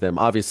re-victimize them,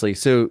 obviously.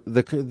 So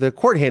the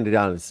court handed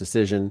down its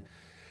decision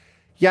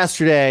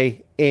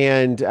yesterday,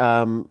 and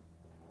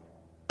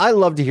I'd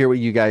love to hear what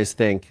you guys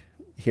think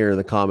here in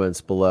the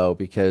comments below,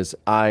 because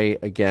I,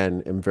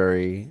 again, am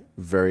very,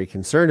 very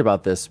concerned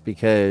about this,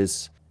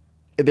 because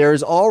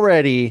there's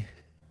already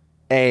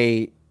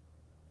I'll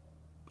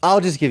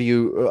just give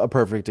you a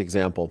perfect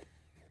example.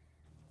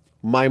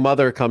 My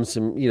mother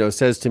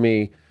says to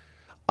me,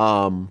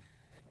 and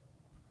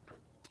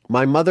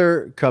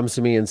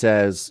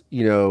says,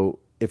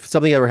 if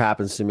something ever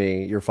happens to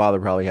me, your father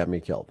probably had me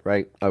killed,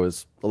 right? I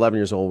was 11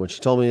 years old when she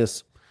told me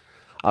this.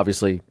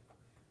 Obviously,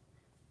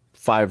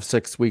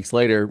 5-6 weeks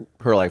later,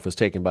 her life was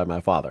taken by my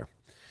father.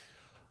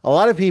 A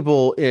lot of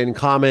people in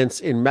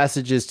comments, in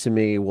messages to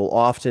me, will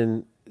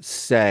often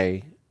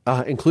say,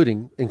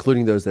 including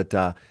those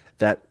that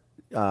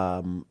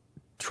violate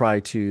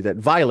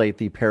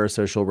the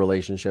parasocial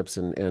relationships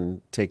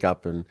and take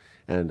up and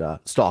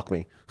stalk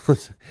me.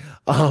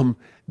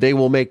 They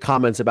will make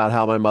comments about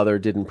how my mother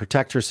didn't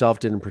protect herself,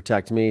 didn't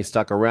protect me,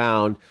 stuck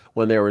around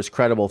when there was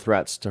credible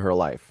threats to her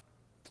life,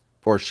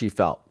 or she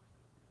felt.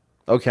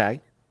 Okay.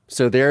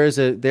 So there is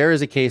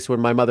a case when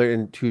my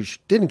mother, who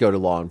didn't go to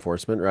law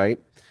enforcement, right,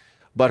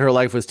 but her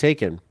life was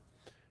taken.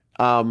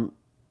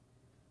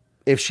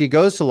 if she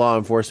goes to law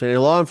enforcement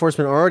and law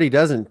enforcement already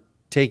doesn't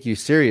take you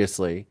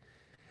seriously,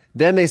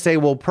 then they say,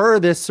 well, per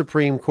this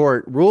Supreme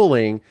Court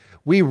ruling,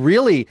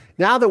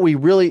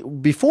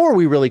 before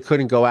we really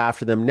couldn't go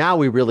after them, now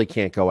we really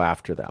can't go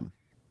after them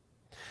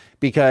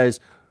because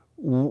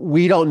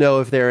we don't know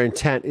if their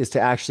intent is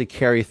to actually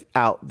carry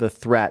out the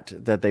threat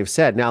that they've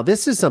said. Now,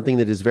 this is something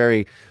that is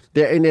very,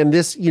 and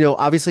this,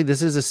 obviously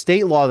this is a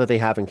state law that they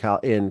have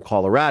in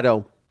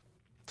Colorado,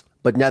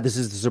 but now this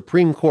is the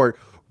Supreme Court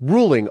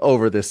ruling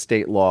over this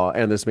state law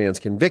and this man's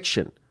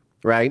conviction,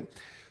 right?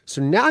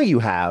 So now you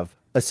have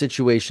a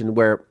situation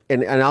where,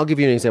 and I'll give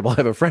you an example. I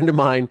have a friend of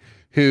mine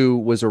who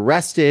was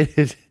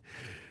arrested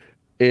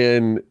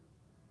in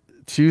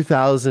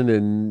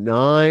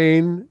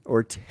 2009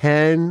 or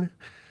 10.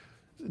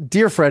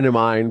 Dear friend of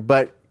mine,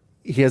 but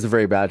he has a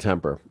very bad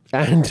temper.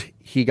 And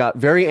he got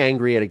very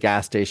angry at a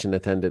gas station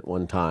attendant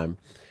one time.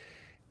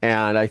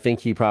 And I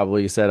think he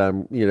probably said,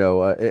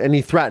 and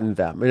he threatened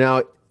them. And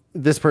now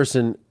this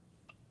person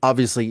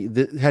obviously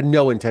had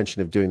no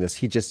intention of doing this.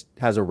 He just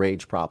has a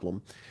rage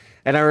problem.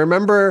 And I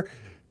remember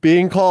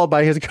being called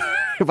by his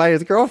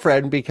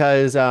girlfriend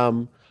because I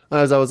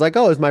was like,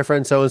 oh, is my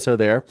friend so-and-so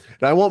there?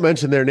 And I won't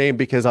mention their name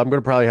because I'm going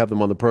to probably have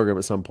them on the program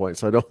at some point.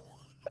 So I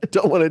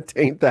don't want to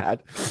taint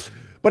that.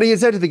 But he had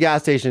said to the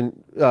gas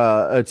station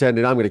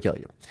attendant, I'm going to kill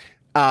you.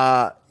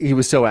 He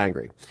was so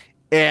angry.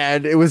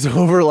 And it was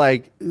over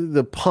like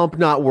the pump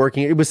not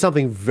working. It was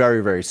something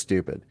very, very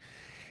stupid.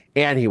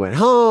 And he went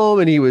home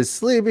and he was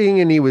sleeping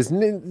and he was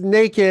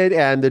naked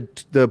and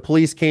the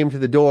police came to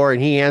the door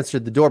and he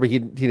answered the door, but he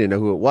didn't know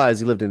who it was.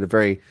 He lived in a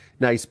very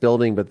nice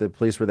building, but the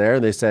police were there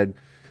and they said,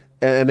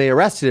 and they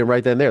arrested him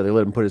right then and there. They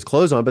let him put his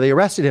clothes on, but they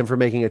arrested him for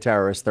making a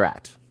terrorist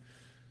threat.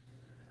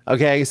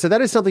 Okay, so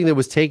that is something that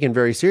was taken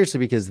very seriously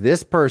because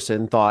this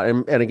person thought,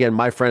 and again,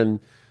 my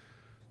friend,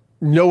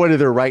 no one in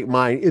their right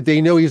mind, if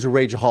they know he's a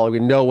rageaholic,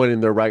 no one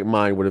in their right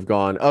mind would have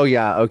gone, oh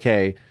yeah,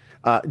 okay,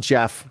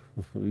 Jeff,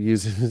 we'll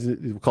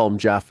call him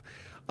Jeff.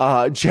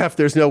 Jeff,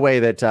 there's no way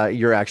that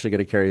you're actually going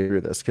to carry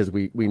through this because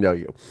we know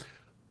you.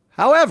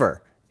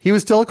 However, he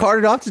was still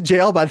carted off to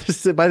jail by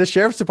the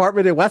sheriff's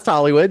department in West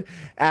Hollywood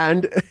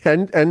and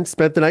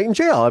spent the night in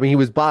jail. I mean, he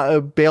was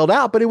bailed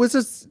out, but it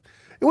was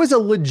a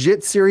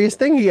legit serious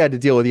thing he had to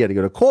deal with. He had to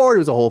go to court. It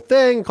was a whole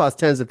thing. It cost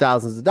tens of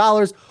thousands of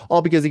dollars,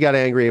 all because he got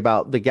angry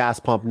about the gas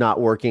pump not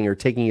working or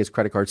taking his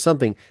credit card.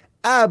 Something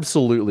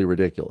absolutely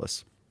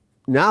ridiculous.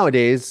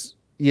 Nowadays,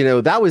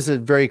 that was a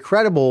very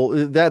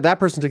credible, that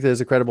person took that as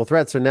a credible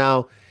threat. So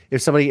now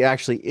if somebody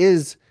actually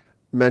is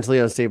mentally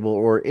unstable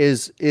or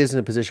is in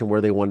a position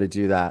where they want to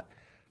do that,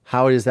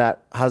 how's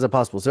that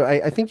possible? So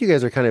I think you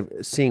guys are kind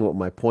of seeing what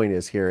my point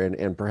is here.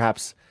 And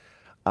perhaps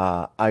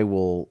I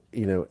will,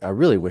 I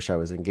really wish I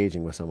was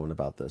engaging with someone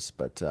about this,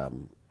 but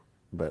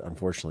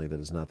unfortunately that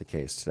is not the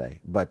case today.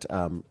 But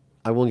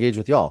I will engage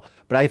with y'all.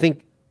 But I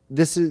think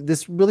this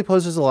really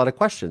poses a lot of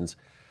questions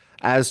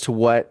as to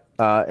what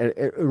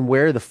and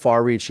where the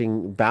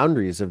far-reaching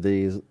boundaries of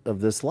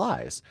this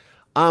lies.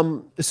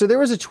 So there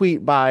was a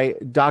tweet by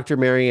Dr.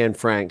 Marianne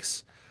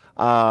Franks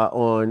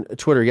on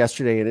Twitter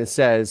yesterday, and it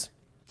says,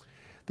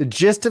 the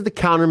gist of the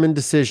Counterman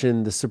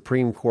decision, the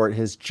Supreme Court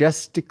has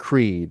just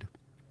decreed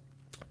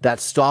that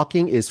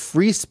stalking is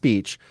free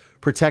speech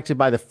protected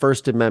by the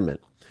First Amendment.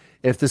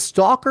 If the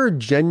stalker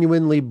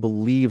genuinely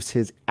believes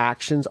his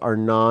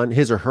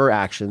or her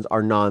actions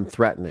are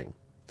non-threatening,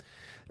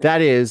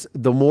 that is,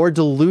 the more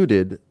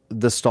diluted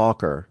the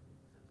stalker,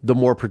 the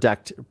more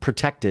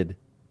protected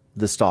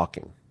the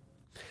stalking.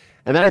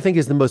 And that, I think,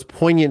 is the most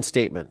poignant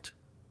statement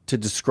to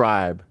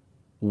describe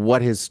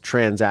what has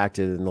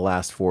transacted in the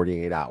last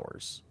 48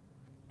 hours.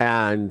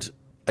 And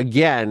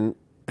again,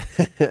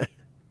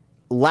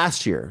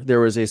 last year,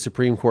 there was a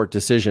Supreme Court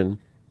decision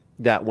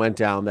that went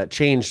down that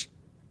changed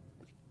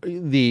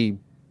the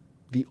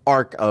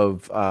arc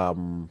of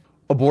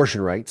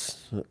abortion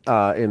rights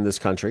in this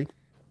country.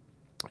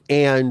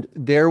 And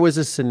there was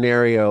a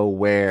scenario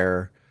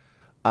where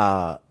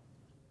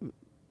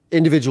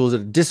individuals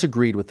that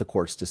disagreed with the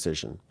court's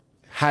decision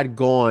had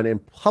gone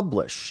and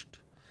published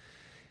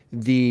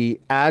the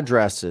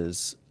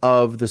addresses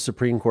of the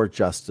Supreme Court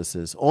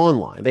justices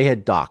online. They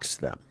had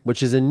doxed them,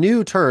 which is a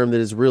new term that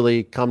has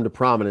really come to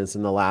prominence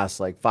in the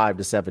last 5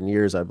 to 7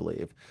 years, I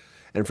believe.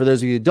 And for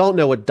those of you who don't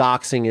know what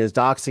doxing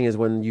is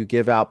when you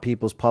give out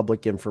people's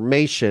public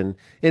information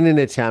in an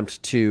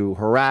attempt to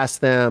harass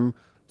them,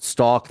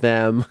 stalk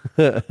them,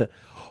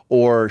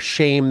 or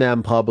shame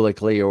them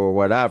publicly or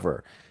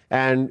whatever.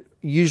 And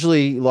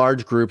usually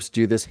large groups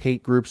do this.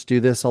 Hate groups do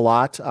this a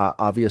lot,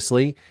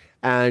 obviously.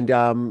 And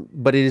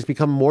but it has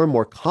become more and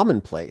more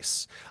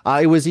commonplace.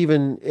 It was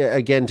even,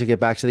 again, to get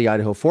back to the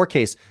Idaho 4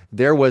 case,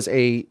 there was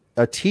a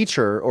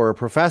teacher or a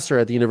professor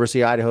at the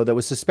University of Idaho that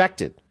was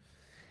suspected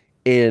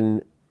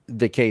in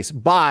the case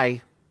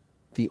by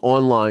the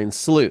online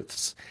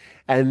sleuths.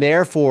 And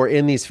therefore,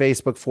 in these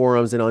Facebook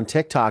forums and on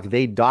TikTok,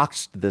 they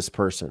doxed this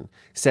person,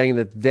 saying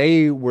that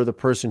they were the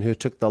person who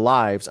took the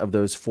lives of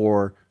those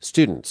 4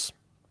 students.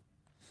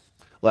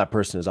 Well, that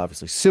person is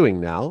obviously suing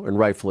now, and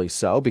rightfully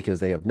so, because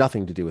they have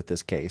nothing to do with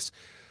this case.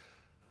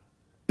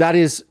 That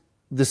is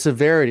the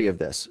severity of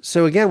this.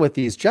 So again, with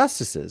these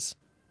justices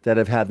that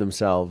have had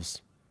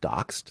themselves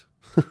doxxed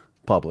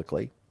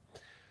publicly,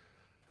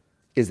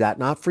 is that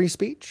not free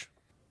speech?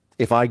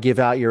 If I give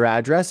out your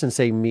address and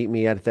say, meet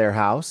me at their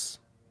house,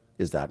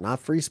 is that not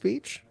free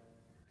speech?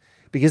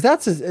 Because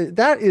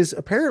that is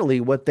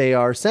apparently what they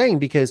are saying,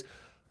 because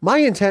my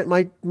intent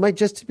might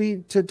just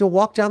be to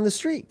walk down the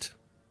street.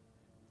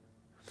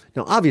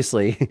 Now,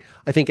 obviously,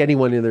 I think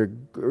anyone in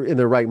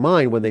their right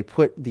mind, when they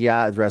put the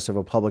address of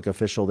a public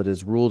official that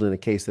is ruled in a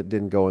case that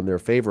didn't go in their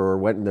favor or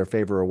went in their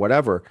favor or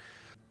whatever,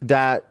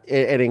 that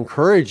it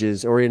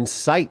encourages or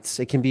incites,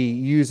 it can be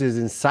used as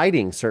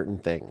inciting certain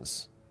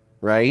things,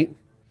 right?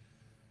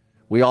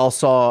 We all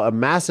saw a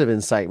massive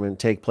incitement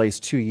take place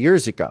 2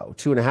 years ago,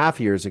 2.5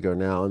 years ago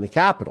now, in the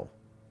Capitol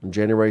on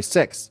January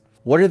 6th.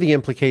 What are the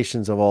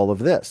implications of all of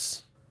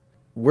this?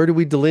 Where do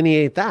we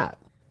delineate that?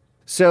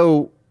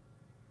 So,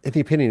 in the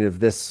opinion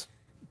of this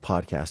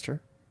podcaster,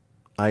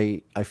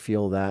 I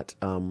feel that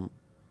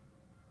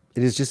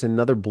it is just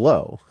another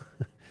blow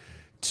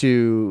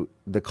to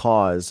the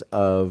cause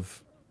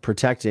of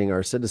protecting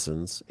our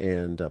citizens.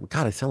 And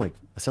God, I sound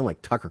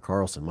like Tucker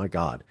Carlson. My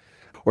God.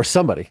 Or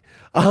somebody.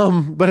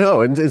 But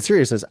no, in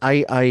seriousness,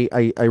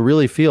 I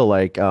really feel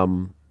like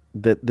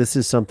that this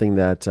is something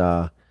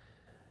that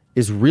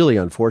is really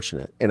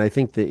unfortunate. And I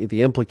think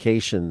the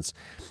implications,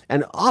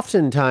 and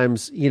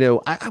oftentimes,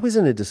 I was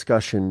in a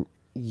discussion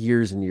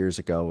years and years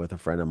ago with a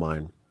friend of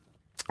mine,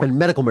 and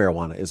medical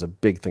marijuana is a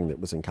big thing that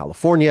was in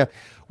California.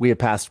 We had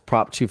passed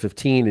Prop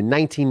 215 in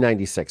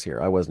 1996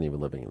 here. I wasn't even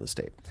living in the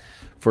state,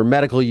 for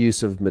medical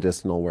use of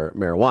medicinal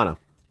marijuana.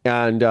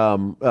 And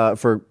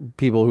for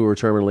people who were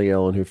terminally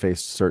ill and who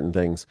faced certain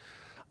things.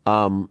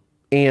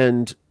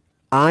 And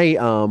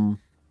I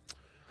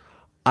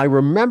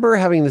remember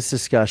having this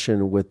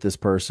discussion with this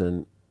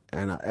person,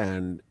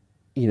 and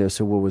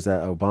so what was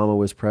that? Obama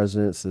was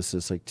president. So this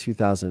is like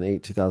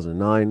 2008,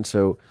 2009.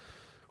 So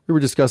we were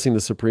discussing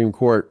the Supreme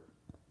Court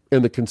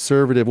and the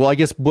conservative. Well, I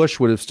guess Bush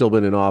would have still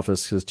been in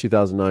office because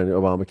 2009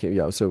 Obama came.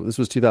 Yeah. So this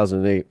was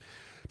 2008.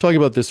 Talking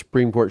about the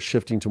Supreme Court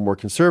shifting to more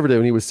conservative,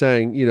 and he was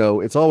saying,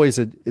 it's always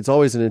an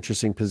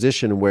interesting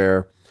position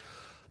where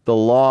the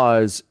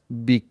laws,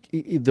 the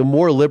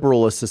more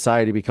liberal a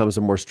society becomes,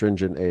 the more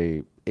stringent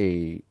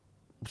a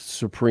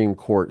Supreme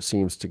Court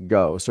seems to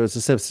go. So it's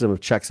a system of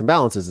checks and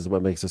balances is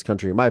what makes this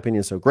country, in my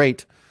opinion, so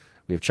great.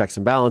 We have checks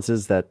and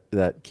balances that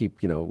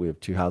keep, we have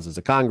two houses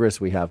of Congress,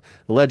 we have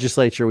the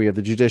legislature, we have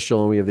the judicial,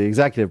 and we have the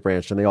executive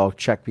branch, and they all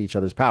check each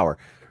other's power.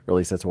 Or at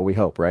least that's what we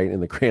hope, right? In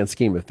the grand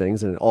scheme of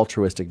things, in an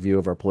altruistic view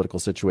of our political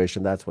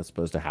situation, that's what's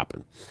supposed to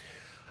happen.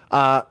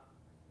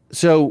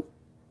 So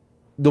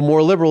the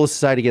more liberal a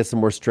society gets, the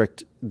more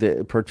strict,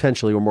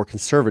 potentially, or more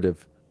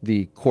conservative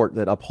the court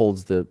that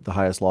upholds the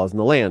highest laws in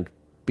the land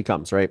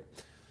becomes, right?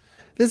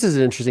 This is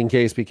an interesting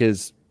case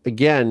because,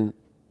 again,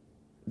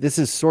 this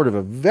is sort of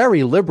a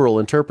very liberal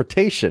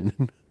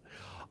interpretation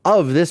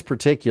of this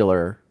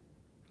particular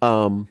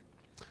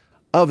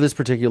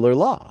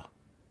law.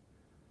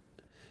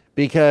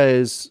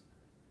 Because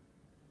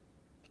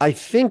I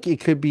think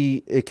it could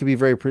be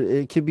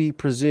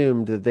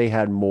presumed that they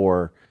had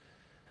more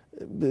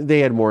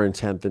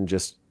intent than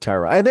just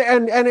terror. And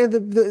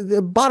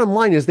the bottom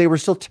line is they were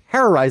still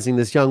terrorizing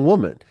this young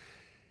woman.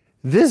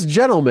 This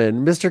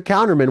gentleman, Mr.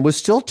 Counterman, was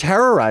still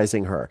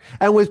terrorizing her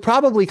and was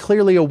probably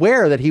clearly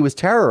aware that he was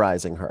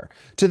terrorizing her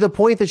to the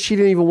point that she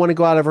didn't even want to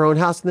go out of her own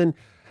house. And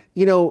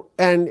then,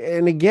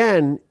 and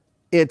again,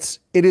 it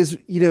is.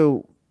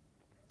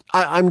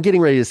 I'm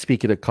getting ready to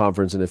speak at a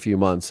conference in a few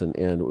months,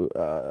 and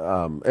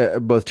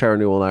both Tara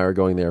Newell and I are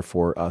going there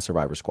for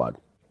Survivor Squad.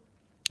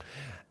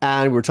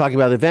 And we were talking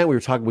about the event.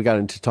 We got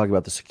into talking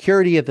about the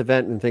security at the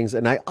event and things.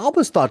 And I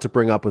almost thought to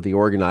bring up with the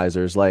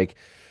organizers, like,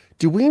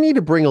 do we need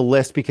to bring a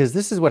list? Because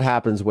this is what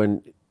happens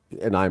when,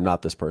 and I'm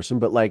not this person,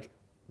 but like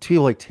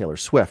people like Taylor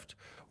Swift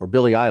or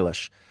Billie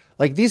Eilish,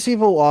 like these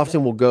people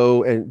often will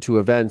go to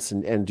events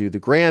and do the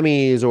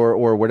Grammys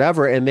or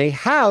whatever, and they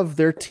have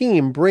their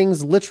team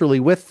brings literally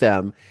with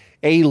them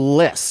a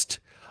list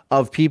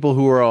of people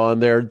who are on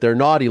their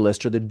naughty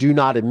list or the do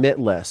not admit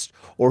list,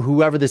 or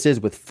whoever this is,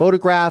 with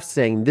photographs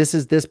saying this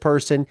is this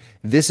person,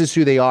 this is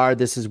who they are,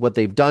 this is what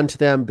they've done to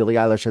them. Billie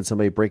Eilish had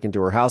somebody break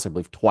into her house, I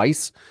believe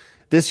twice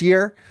this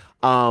year.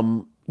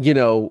 And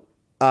they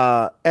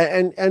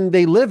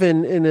live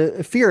in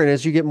a fear. And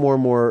as you get more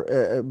and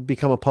more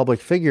become a public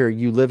figure,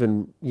 you live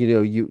in,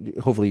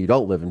 hopefully you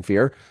don't live in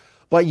fear,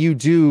 but you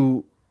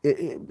do.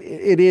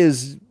 It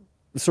is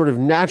sort of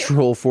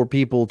natural for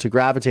people to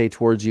gravitate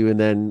towards you, and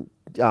then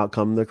out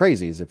come the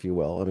crazies, if you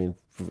will. I mean,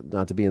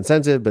 not to be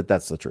insensitive, but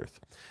that's the truth.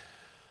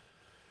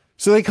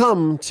 So they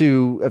come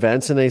to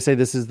events and they say,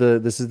 this is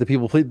the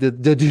people,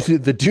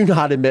 the do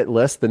not admit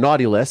list, the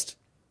naughty list.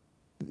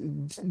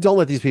 Don't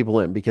let these people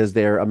in because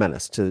they're a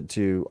menace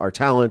to our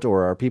talent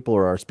or our people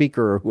or our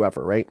speaker or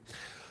whoever, right?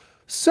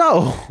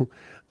 So,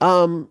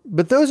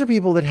 but those are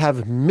people that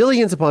have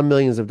millions upon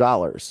millions of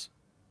dollars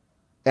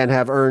and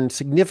have earned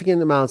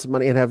significant amounts of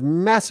money and have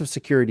massive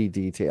security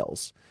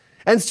details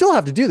and still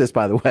have to do this,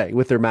 by the way,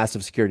 with their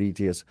massive security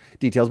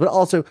details, but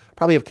also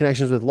probably have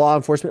connections with law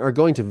enforcement, are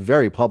going to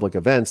very public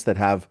events that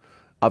have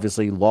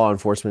obviously law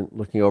enforcement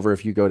looking over.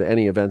 If you go to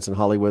any events in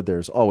Hollywood,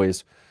 there's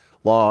always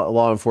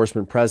law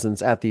enforcement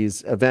presence at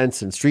these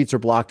events, and streets are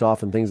blocked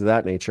off and things of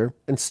that nature,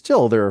 and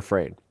still they're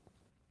afraid.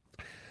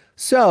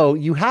 So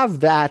you have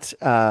that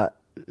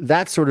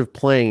that sort of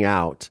playing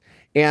out.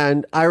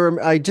 And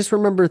I just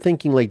remember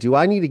thinking, like, do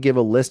I need to give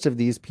a list of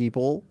these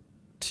people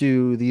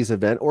to these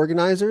event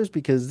organizers?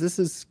 Because this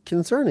is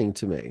concerning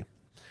to me.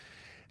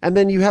 And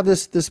then you have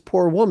this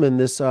poor woman,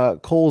 this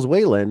Coles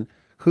Whalen,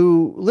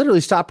 who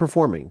literally stopped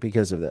performing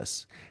because of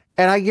this.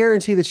 And I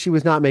guarantee that she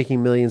was not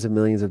making millions and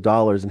millions of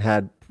dollars, and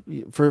had,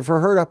 for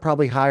her to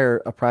probably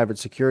hire a private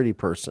security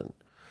person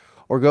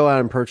or go out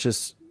and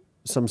purchase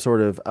some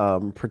sort of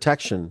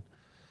protection.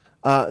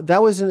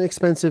 That was an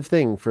expensive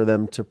thing for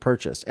them to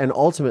purchase. And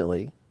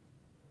ultimately,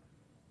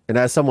 and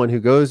as someone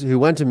who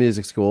went to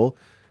music school,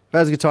 who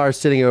has a guitar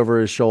sitting over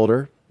his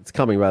shoulder, it's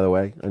coming, by the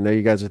way. I know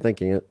you guys are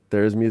thinking it.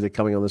 There is music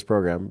coming on this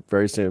program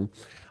very soon.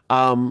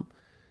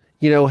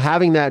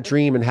 Having that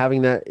dream and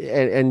having that,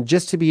 and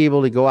just to be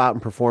able to go out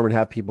and perform and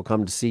have people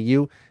come to see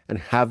you and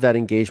have that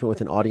engagement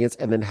with an audience,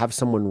 and then have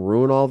someone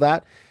ruin all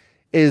that,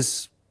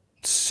 is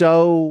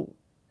so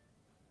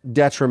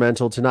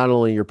detrimental to not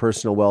only your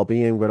personal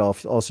well-being, but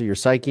also your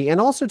psyche, and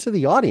also to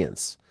the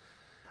audience.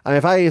 I mean,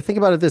 if I think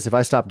about it, if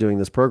I stopped doing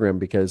this program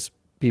because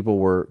people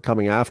were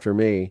coming after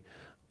me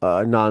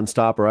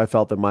nonstop, or I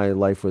felt that my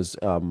life was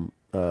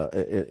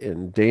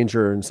in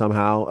danger, and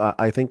somehow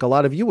I think a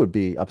lot of you would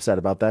be upset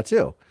about that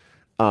too,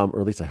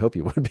 or at least I hope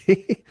you would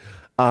be.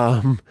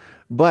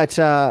 But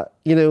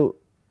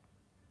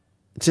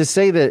to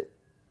say that,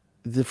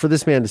 for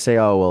this man to say,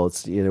 "Oh well,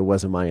 it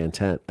wasn't my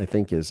intent," I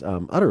think is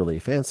utterly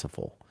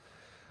fanciful.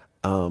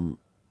 And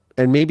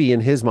maybe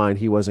in his mind,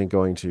 he wasn't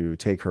going to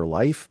take her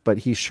life, but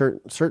he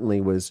certainly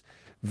was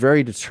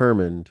very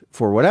determined,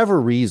 for whatever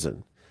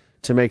reason,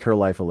 to make her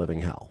life a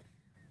living hell.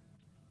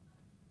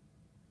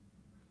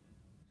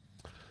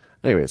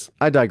 Anyways,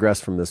 I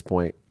digress from this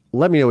point.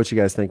 Let me know what you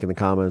guys think in the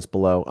comments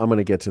below. I'm going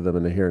to get to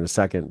them here in a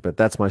second, but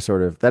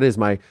that is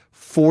my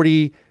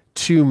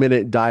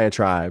 42-minute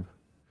diatribe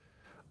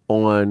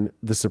on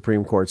the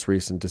Supreme Court's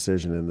recent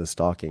decision in the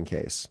stalking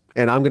case.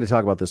 And I'm going to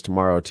talk about this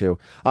tomorrow too.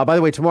 By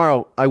the way,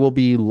 tomorrow I will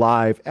be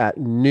live at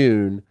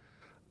noon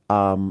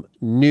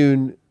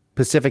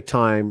Pacific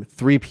time,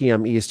 3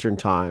 p.m. Eastern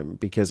time,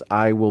 because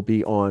I will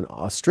be on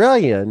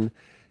Australian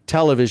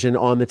television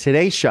on the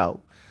Today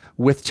Show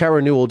with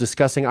Tara Newell,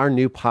 discussing our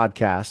new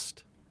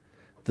podcast,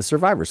 The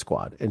Survivor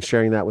Squad, and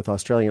sharing that with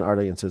Australian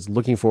audiences.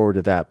 Looking forward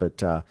to that.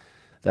 But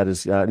that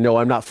is, no,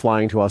 I'm not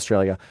flying to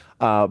Australia,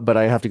 but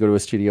I have to go to a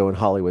studio in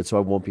Hollywood, so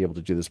I won't be able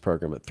to do this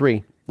program at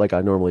 3, like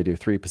I normally do,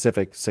 3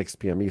 Pacific, 6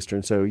 p.m.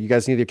 Eastern. So you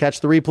guys can either catch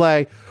the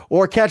replay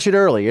or catch it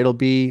early. It'll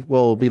be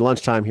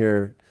lunchtime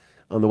here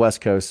on the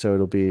West Coast, so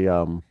it'll be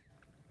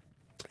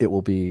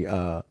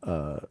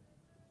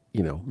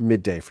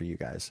midday for you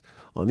guys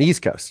on the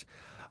East Coast.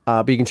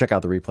 But you can check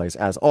out the replays.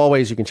 As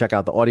always, you can check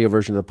out the audio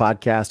version of the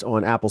podcast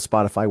on Apple,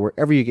 Spotify,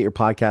 wherever you get your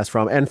podcast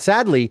from. And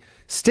sadly,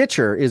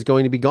 Stitcher is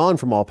going to be gone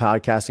from all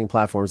podcasting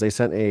platforms. They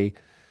sent a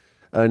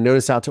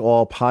notice out to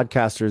all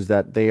podcasters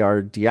that they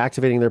are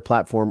deactivating their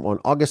platform on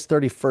August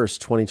 31st,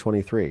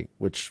 2023,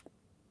 which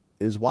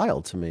is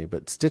wild to me.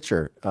 But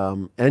Stitcher,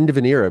 end of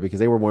an era, because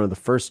they were one of the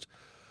first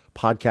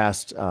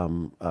podcast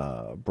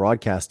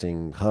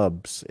broadcasting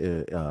hubs,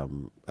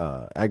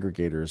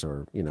 aggregators,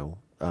 or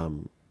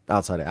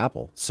outside of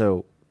Apple.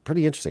 So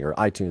pretty interesting, or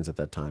iTunes at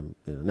that time.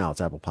 Now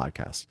it's Apple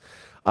Podcasts.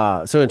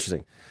 So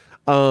interesting.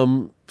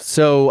 New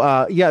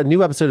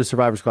episode of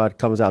Survivor Squad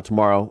comes out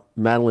tomorrow.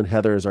 Madeline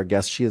Heather is our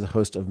guest. She is the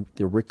host of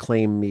the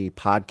Reclaim Me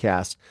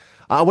podcast.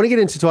 I want to get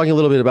into talking a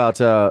little bit about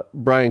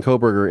Brian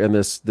Kohberger and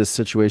this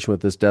situation with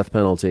this death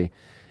penalty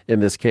in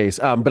this case.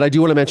 But I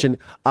do want to mention,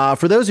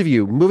 for those of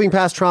you, Moving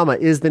Past Trauma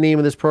is the name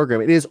of this program.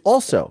 It is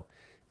also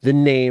the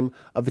name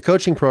of the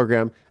coaching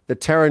program that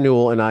Tara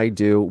Newell and I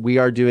do. We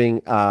are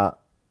doing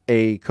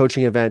a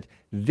coaching event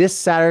this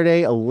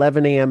Saturday,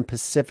 11 a.m.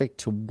 Pacific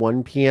to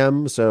 1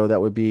 p.m. So that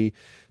would be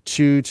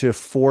 2 to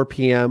 4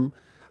 p.m.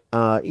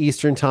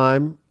 Eastern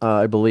time,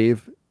 I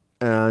believe.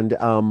 And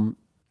come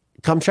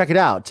check it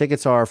out.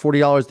 Tickets are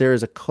 $40. There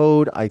is a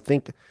code. I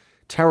think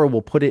Tara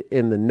will put it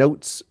in the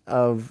notes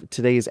of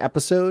today's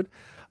episode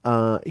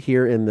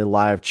here in the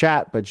live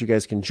chat, but you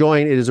guys can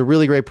join. It is a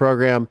really great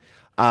program.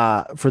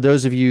 For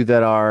those of you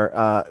that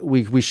are,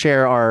 we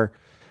share our,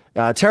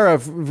 Tara,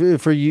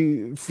 for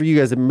you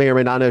guys that may or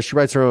may not know, she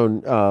writes her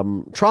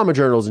own trauma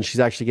journals, and she's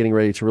actually getting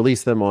ready to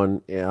release them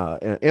on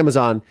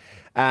Amazon.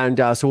 And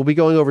so we'll be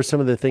going over some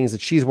of the things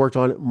that she's worked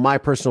on, my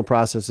personal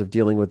process of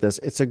dealing with this.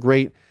 It's a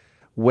great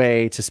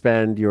way to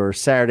spend your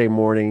Saturday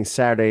morning,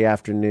 Saturday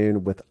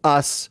afternoon with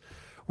us,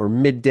 or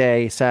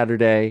midday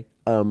Saturday,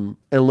 and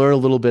learn a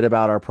little bit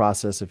about our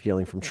process of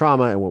healing from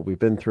trauma and what we've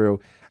been through.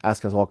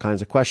 Ask us all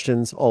kinds of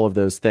questions, all of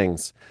those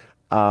things.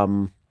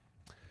 That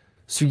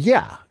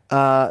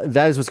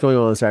is what's going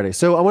on Saturday.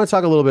 So I want to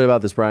talk a little bit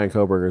about this Brian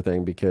Kohberger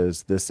thing,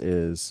 because this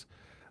is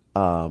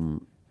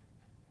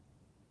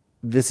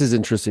this is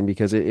interesting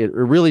because it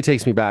really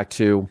takes me back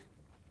to,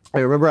 I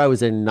remember I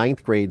was in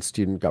ninth grade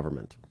student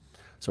government.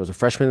 So I was a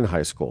freshman in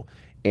high school.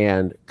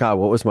 And God,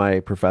 what was my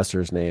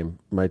professor's name?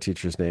 My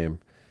teacher's name?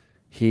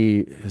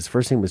 His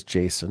first name was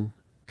Jason.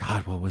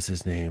 God, what was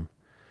his name?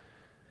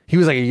 He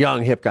was like a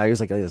young hip guy. He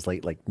was like in his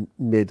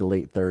mid to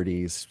late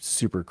 30s,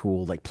 super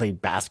cool, like played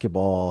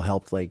basketball,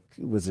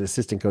 was an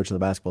assistant coach on the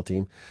basketball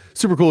team.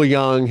 Super cool,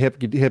 young, hip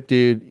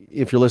dude.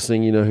 If you're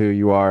listening, you know who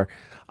you are.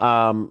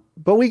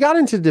 But we got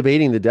into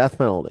debating the death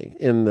penalty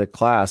in the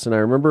class. And I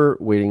remember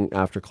waiting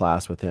after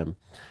class with him.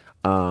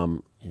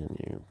 Can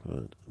you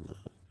put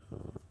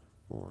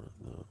for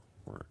the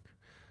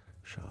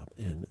workshop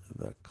in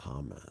the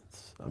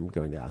comments? I'm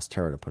going to ask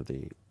Tara to put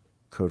the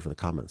code for the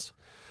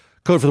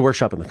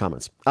workshop in the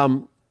comments.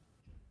 God,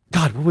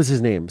 what was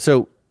his name?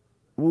 So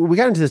we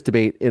got into this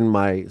debate in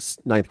my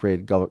ninth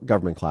grade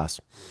government class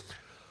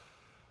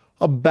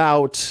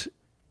about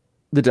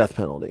the death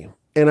penalty.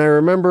 And I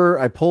remember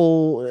I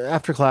stayed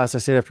after class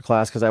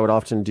because I would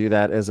often do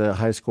that as a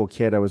high school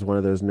kid. I was one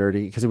of those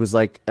nerdy, because it was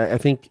like, I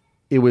think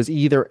it was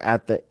either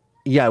it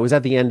was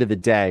at the end of the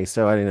day,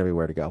 so I didn't have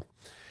anywhere to go.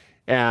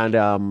 And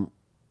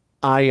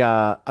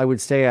I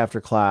would stay after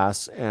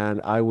class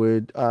and I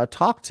would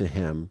talk to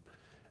him.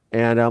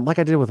 And like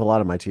I did with a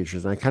lot of my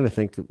teachers, and I kind of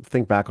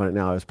think back on it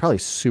now, it was probably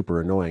super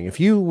annoying. If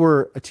you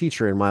were a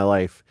teacher in my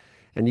life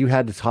and you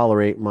had to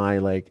tolerate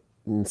my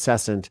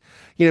incessant,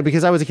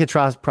 because I was a kid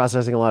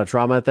processing a lot of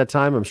trauma at that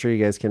time, I'm sure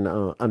you guys can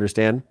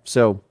understand.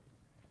 So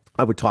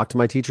I would talk to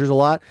my teachers a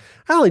lot.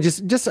 I would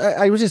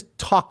just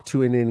talk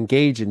to and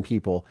engage in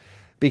people,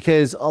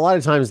 because a lot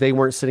of times they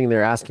weren't sitting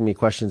there asking me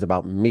questions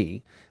about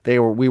me.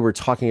 We were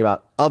talking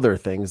about other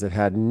things that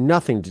had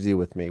nothing to do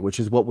with me, which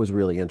is what was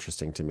really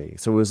interesting to me.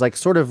 So it was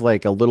sort of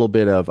like a little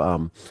bit of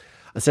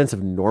a sense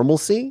of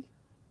normalcy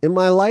in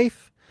my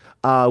life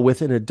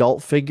with an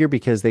adult figure,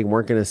 because they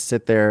weren't going to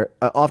sit there.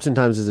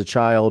 Oftentimes as a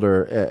child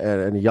or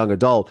a young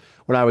adult,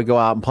 when I would go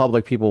out in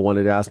public, people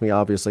wanted to ask me,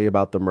 obviously,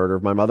 about the murder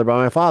of my mother by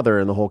my father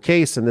and the whole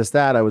case and this,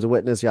 that. I was a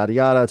witness, yada,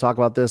 yada. Let's talk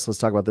about this,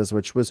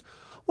 which was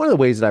one of the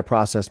ways that I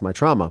processed my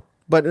trauma.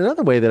 But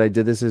another way that I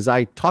did this is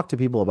I talked to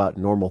people about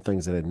normal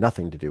things that had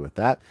nothing to do with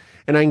that.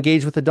 And I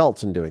engaged with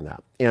adults in doing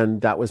that.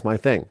 And that was my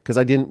thing, because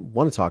I didn't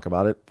want to talk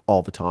about it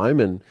all the time.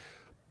 And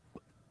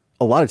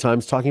a lot of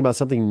times talking about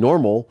something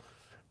normal,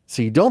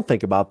 so you don't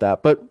think about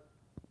that. But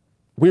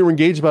we were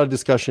engaged about a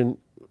discussion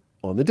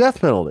on the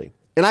death penalty.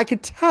 And I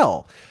could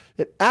tell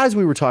that as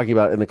we were talking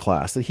about it in the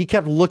class, that he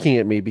kept looking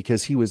at me,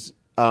 because he was,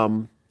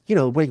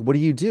 wait, what do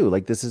you do?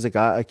 This is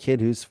a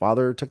kid whose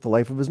father took the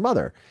life of his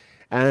mother.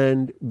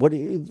 And what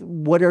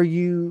are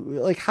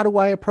you, how do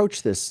I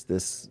approach this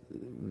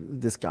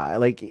guy?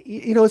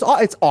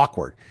 It's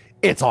awkward.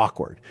 It's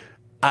awkward.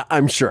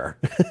 I'm sure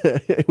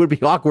it would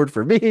be awkward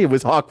for me. It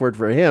was awkward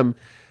for him,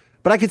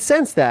 but I could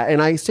sense that.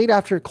 And I stayed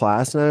after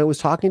class and I was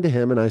talking to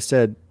him and I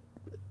said,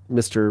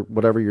 Mr.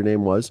 whatever your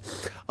name was,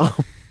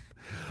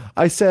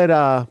 I said,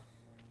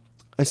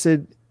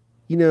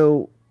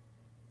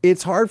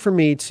 it's hard for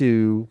me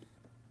to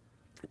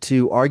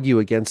argue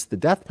against the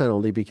death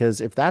penalty, because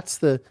if that's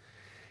the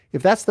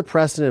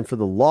precedent for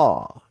the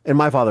law, and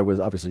my father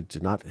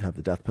did not have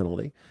the death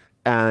penalty.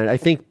 And I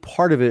think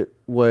part of it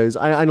was,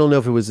 I don't know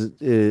if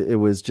it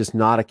was just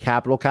not a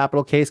capital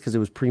case, because it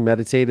was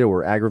premeditated,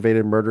 or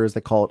aggravated murder as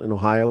they call it in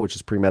Ohio, which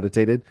is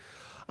premeditated.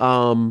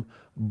 Or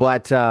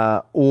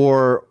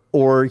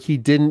they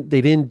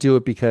didn't do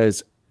it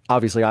because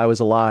obviously I was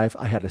alive.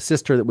 I had a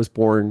sister that was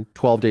born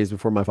 12 days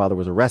before my father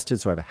was arrested.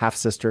 So I have a half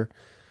sister.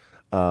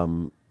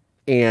 I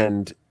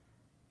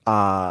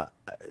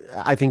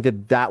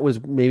think that was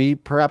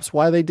perhaps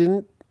why they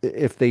didn't,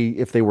 if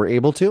they were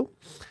able to.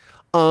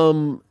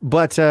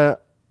 But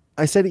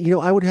I said,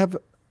 I would have,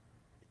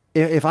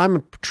 if I'm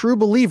a true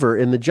believer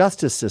in the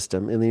justice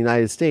system in the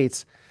United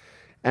States,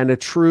 and a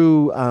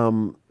true,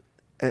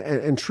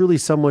 and truly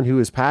someone who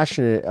is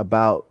passionate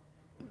about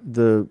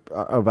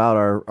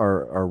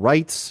our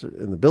rights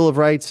and the Bill of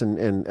Rights,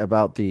 and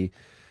about the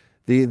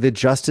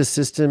justice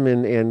system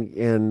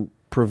and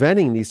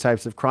preventing these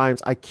types of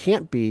crimes, I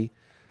can't be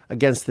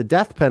against the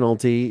death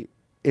penalty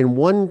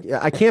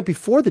I can't be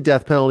for the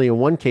death penalty in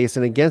one case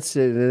and against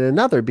it in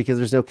another, because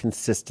there's no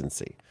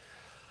consistency.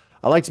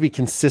 I like to be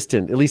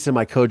consistent, at least in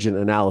my cogent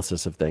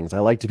analysis of things. I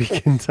like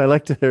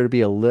there to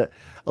be a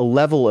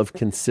level of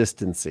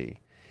consistency.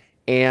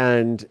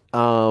 And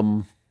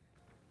I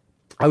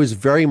was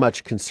very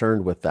much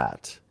concerned with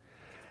that.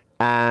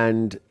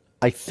 And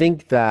I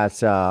think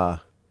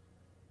that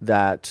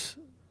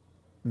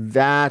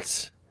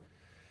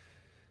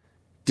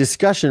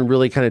discussion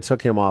really kind of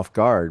took him off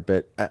guard.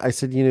 But I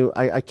said,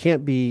 I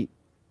can't be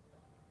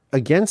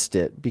against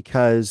it,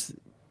 because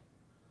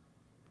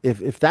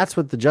if that's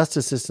what the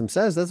justice system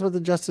says, that's what the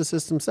justice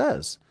system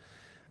says.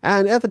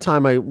 And at the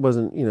time I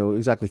wasn't,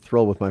 exactly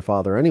thrilled with my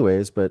father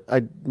anyways, but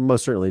I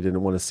most certainly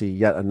didn't want to see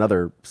yet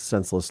another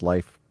senseless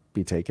life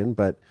be taken.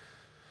 But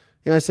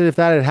I said, if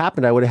that had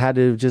happened, I would have had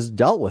to have just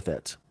dealt with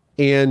it.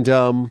 And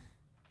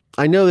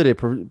I know that it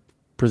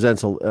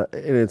presents and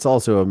it's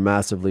also a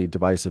massively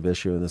divisive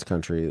issue in this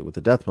country with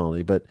the death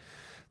penalty. But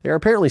they are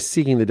apparently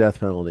seeking the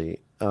death penalty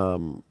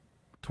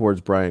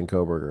towards Brian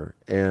Kohberger,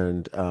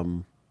 and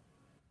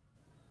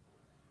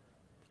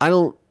I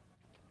don't.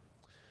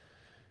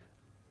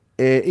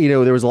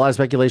 There was a lot of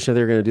speculation that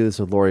they were going to do this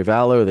with Lori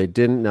Vallow. They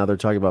didn't. Now they're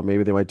talking about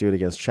maybe they might do it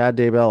against Chad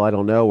Daybell. I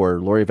don't know. Or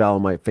Lori Vallow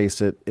might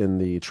face it in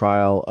the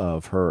trial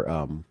of her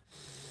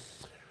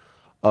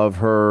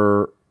of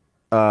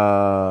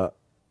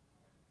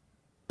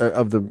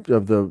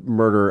the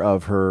murder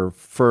of her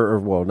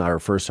not her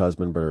first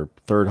husband, but her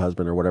third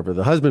husband or whatever.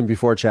 The husband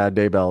before Chad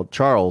Daybell,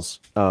 Charles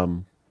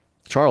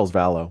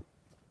Vallow.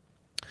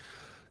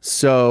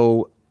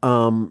 So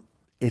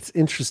it's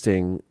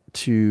interesting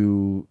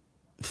to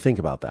think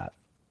about that.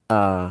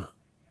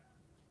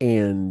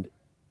 And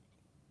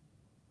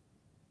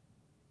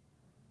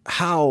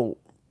how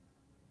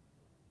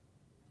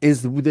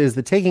is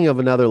the taking of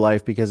another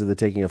life because of the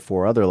taking of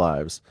 4 other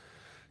lives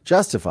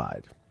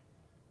justified?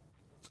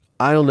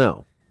 I don't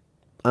know.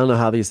 I don't know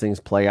how these things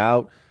play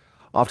out.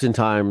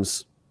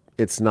 Oftentimes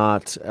it's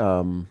not,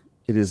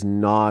 it is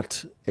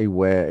not a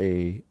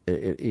way,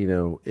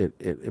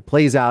 it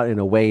plays out in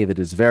a way that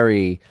is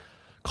very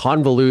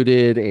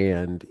convoluted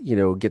and,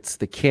 gets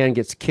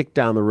kicked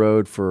down the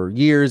road for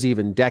years,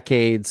 even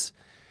decades.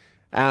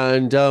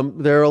 And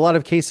there are a lot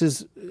of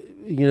cases,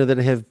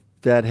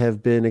 that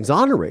have been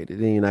exonerated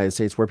in the United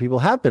States where people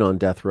have been on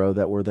death row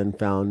that were then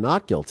found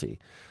not guilty,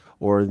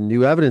 or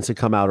new evidence had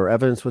come out, or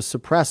evidence was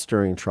suppressed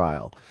during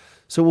trial.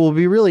 So it will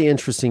be really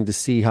interesting to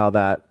see how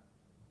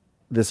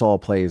this all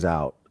plays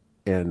out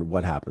and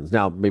what happens.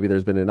 Now, maybe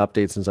there's been an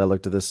update since I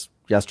looked at this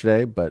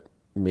yesterday, but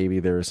maybe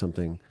there is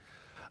something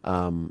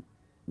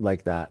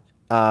like that.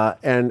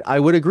 And I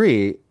would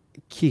agree,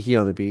 Kiki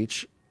on the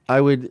Beach,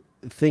 I would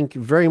think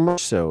very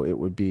much so it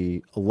would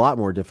be a lot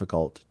more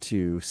difficult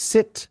to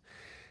sit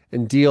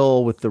and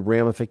deal with the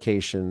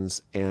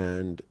ramifications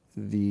and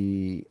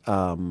the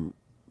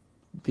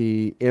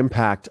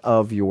impact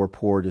of your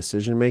poor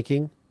decision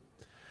making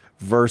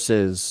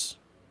versus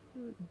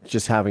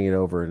just having it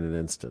over in an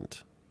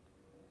instant.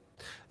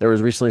 There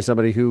was recently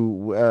somebody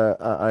who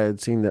I had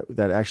seen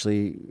that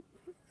actually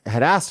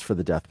had asked for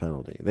the death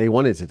penalty. They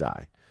wanted to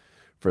die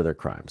for their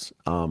crimes,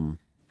 and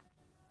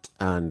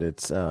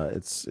it's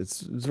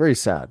very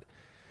sad.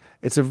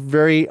 It's a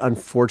very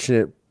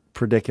unfortunate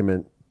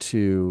predicament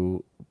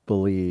to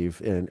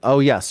believe in. Oh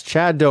yes,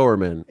 Chad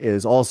Doerman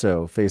is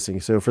also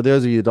facing. So for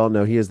those of you who don't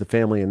know, he is the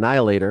family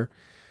annihilator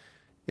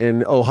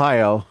in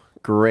Ohio.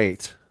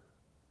 Great,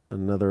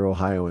 another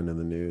Ohioan in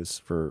the news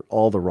for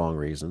all the wrong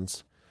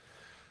reasons.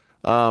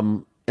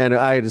 And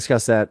I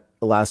discussed that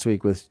last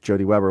week with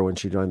Jody Weber when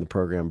she joined the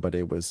program, but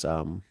it was,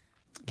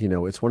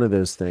 it's one of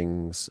those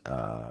things.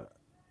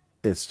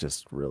 It's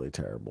just really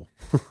terrible.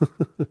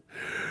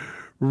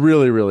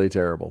 Really, really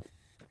terrible.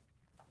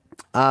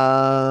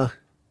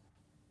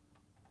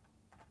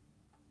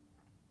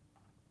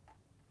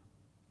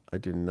 I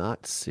do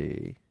not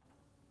see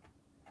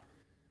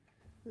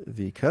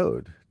the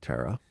code,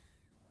 Tara.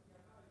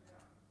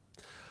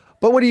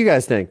 But what do you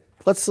guys think?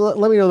 Let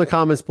me know in the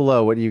comments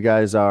below what you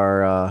guys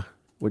are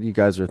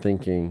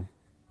thinking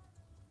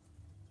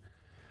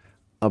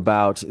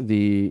about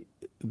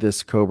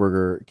this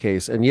Kohberger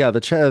case. And yeah, the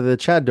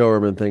Chad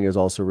Doerman thing is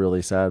also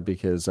really sad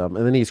because and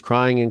then he's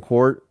crying in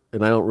court,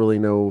 and I don't really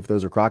know if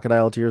those are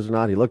crocodile tears or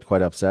not. He looked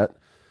quite upset.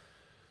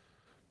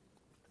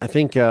 I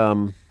think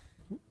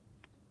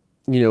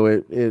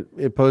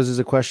it poses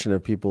a question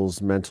of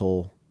people's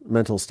mental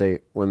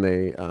state when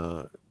they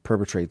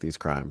perpetrate these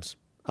crimes.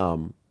 I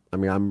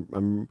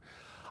mean,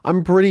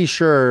 I'm pretty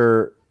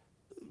sure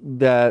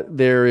that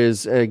there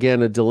is,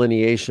 again, a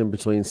delineation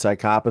between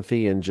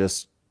psychopathy and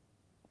just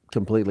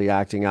completely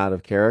acting out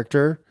of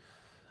character.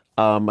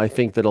 I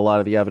think that a lot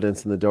of the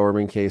evidence in the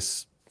Doerman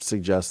case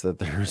suggests that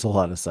there's a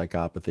lot of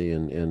psychopathy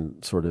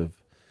and sort of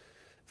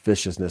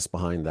viciousness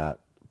behind that.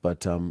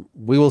 But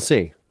we will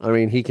see. I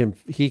mean,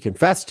 he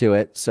confessed to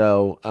it,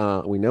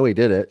 so we know he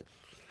did it,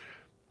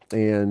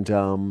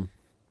 and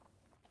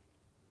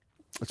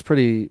it's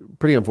pretty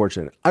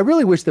unfortunate. I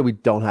really wish that we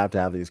don't have to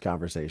have these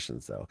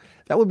conversations, though.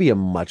 That would be a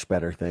much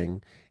better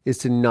thing, is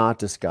to not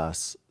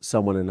discuss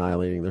someone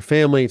annihilating their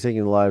family,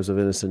 taking the lives of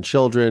innocent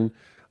children,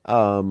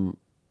 and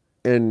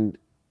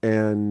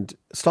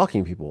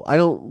stalking people. I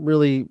don't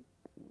really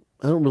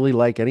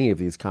like any of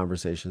these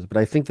conversations, but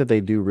I think that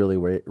they do really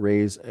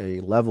raise a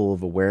level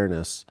of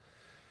awareness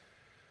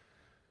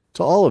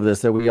to all of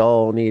this, that we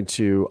all need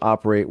to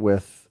operate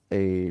with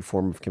a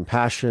form of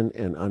compassion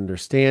and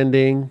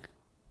understanding,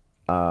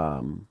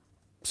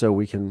 so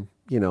we can,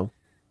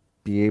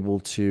 be able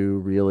to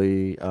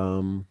really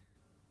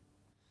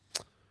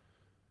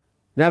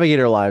navigate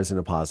our lives in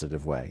a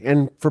positive way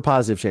and for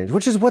positive change,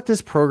 which is what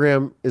this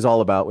program is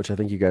all about, which I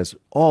think you guys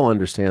all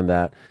understand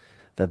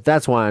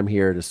that's why I'm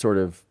here, to sort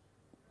of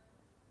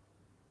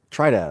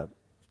try to,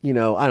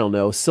 I don't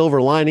know,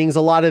 silver linings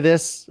a lot of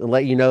this and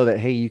let you know that,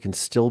 hey, you can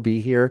still be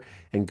here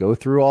and go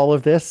through all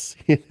of this.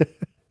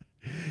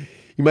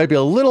 You You might be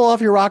a little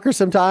off your rocker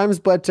sometimes,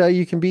 but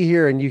you can be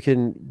here and you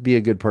can be a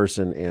good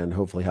person and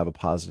hopefully have a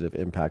positive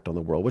impact on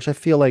the world, which I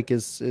feel like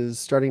is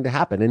starting to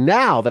happen. And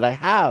now that I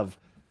have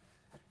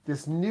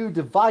this new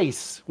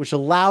device, which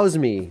allows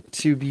me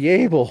to be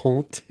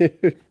able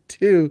to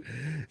do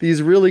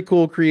these really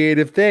cool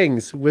creative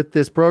things with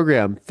this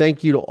program.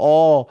 Thank you to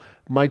all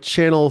my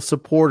channel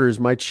supporters,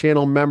 my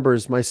channel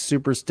members, my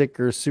super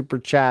sticker, super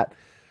chat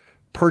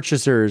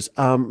purchasers,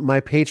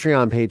 my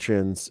Patreon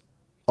patrons,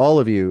 all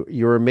of you.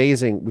 You're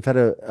amazing.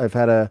 I've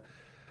had a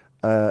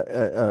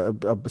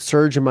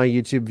surge in my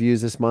YouTube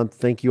views this month.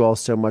 Thank you all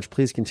so much.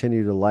 Please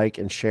continue to like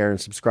and share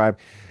and subscribe.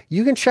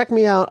 You can check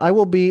me out. I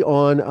will be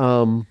on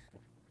a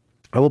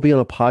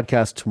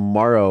podcast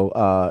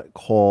tomorrow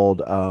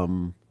called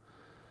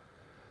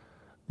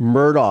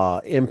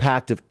Murdaugh,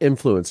 Impact of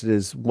Influence. It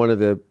is one of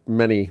the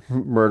many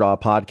Murdaugh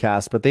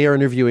podcasts, but they are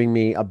interviewing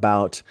me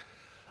about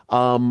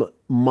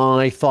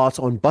my thoughts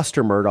on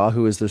Buster Murdaugh,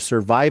 who is the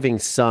surviving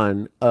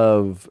son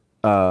of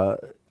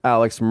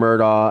Alex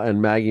Murdaugh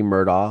and Maggie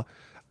Murdaugh.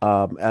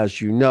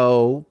 As you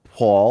know,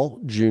 Paul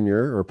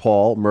Jr. or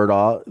Paul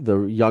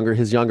Murdaugh,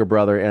 his younger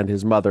brother and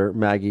his mother,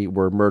 Maggie,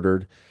 were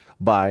murdered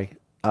by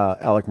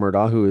Alec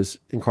Murdaugh, who is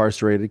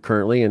incarcerated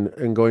currently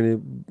and going to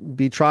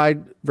be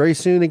tried very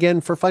soon again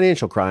for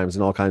financial crimes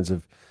and all kinds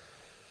of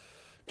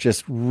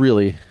just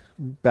really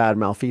bad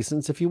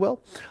malfeasance, if you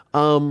will.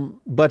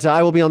 But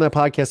I will be on that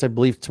podcast. I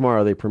believe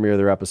tomorrow they premiere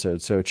their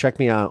episode. So check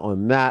me out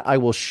on that. I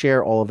will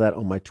share all of that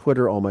on my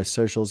Twitter, all my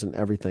socials and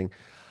everything.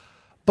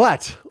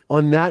 But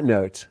on that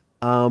note,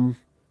 I'm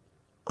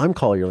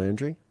Collier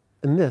Landry,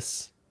 and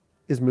this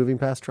is Moving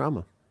Past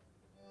Trauma.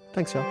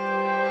 Thanks, y'all.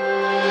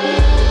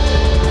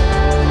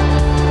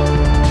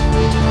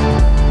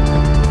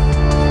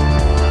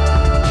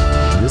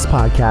 This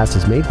podcast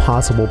is made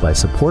possible by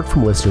support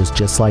from listeners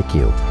just like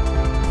you.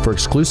 For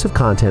exclusive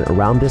content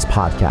around this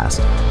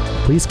podcast,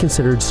 please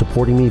consider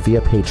supporting me via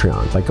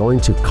Patreon by going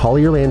to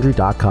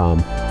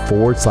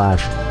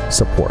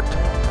collierlandry.com/support.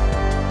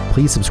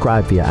 Please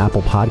subscribe via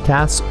Apple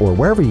Podcasts or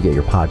wherever you get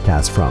your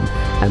podcasts from,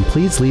 and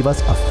please leave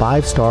us a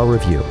 5-star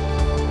review.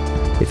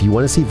 If you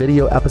want to see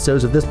video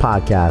episodes of this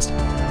podcast,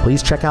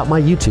 please check out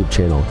my YouTube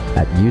channel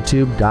at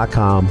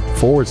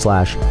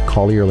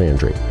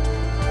youtube.com/collierlandry.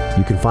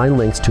 You can find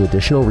links to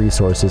additional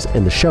resources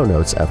in the show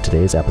notes of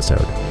today's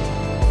episode.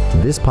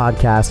 This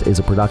podcast is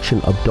a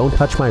production of Don't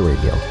Touch My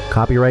Radio.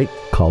 Copyright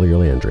Collier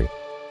Landry.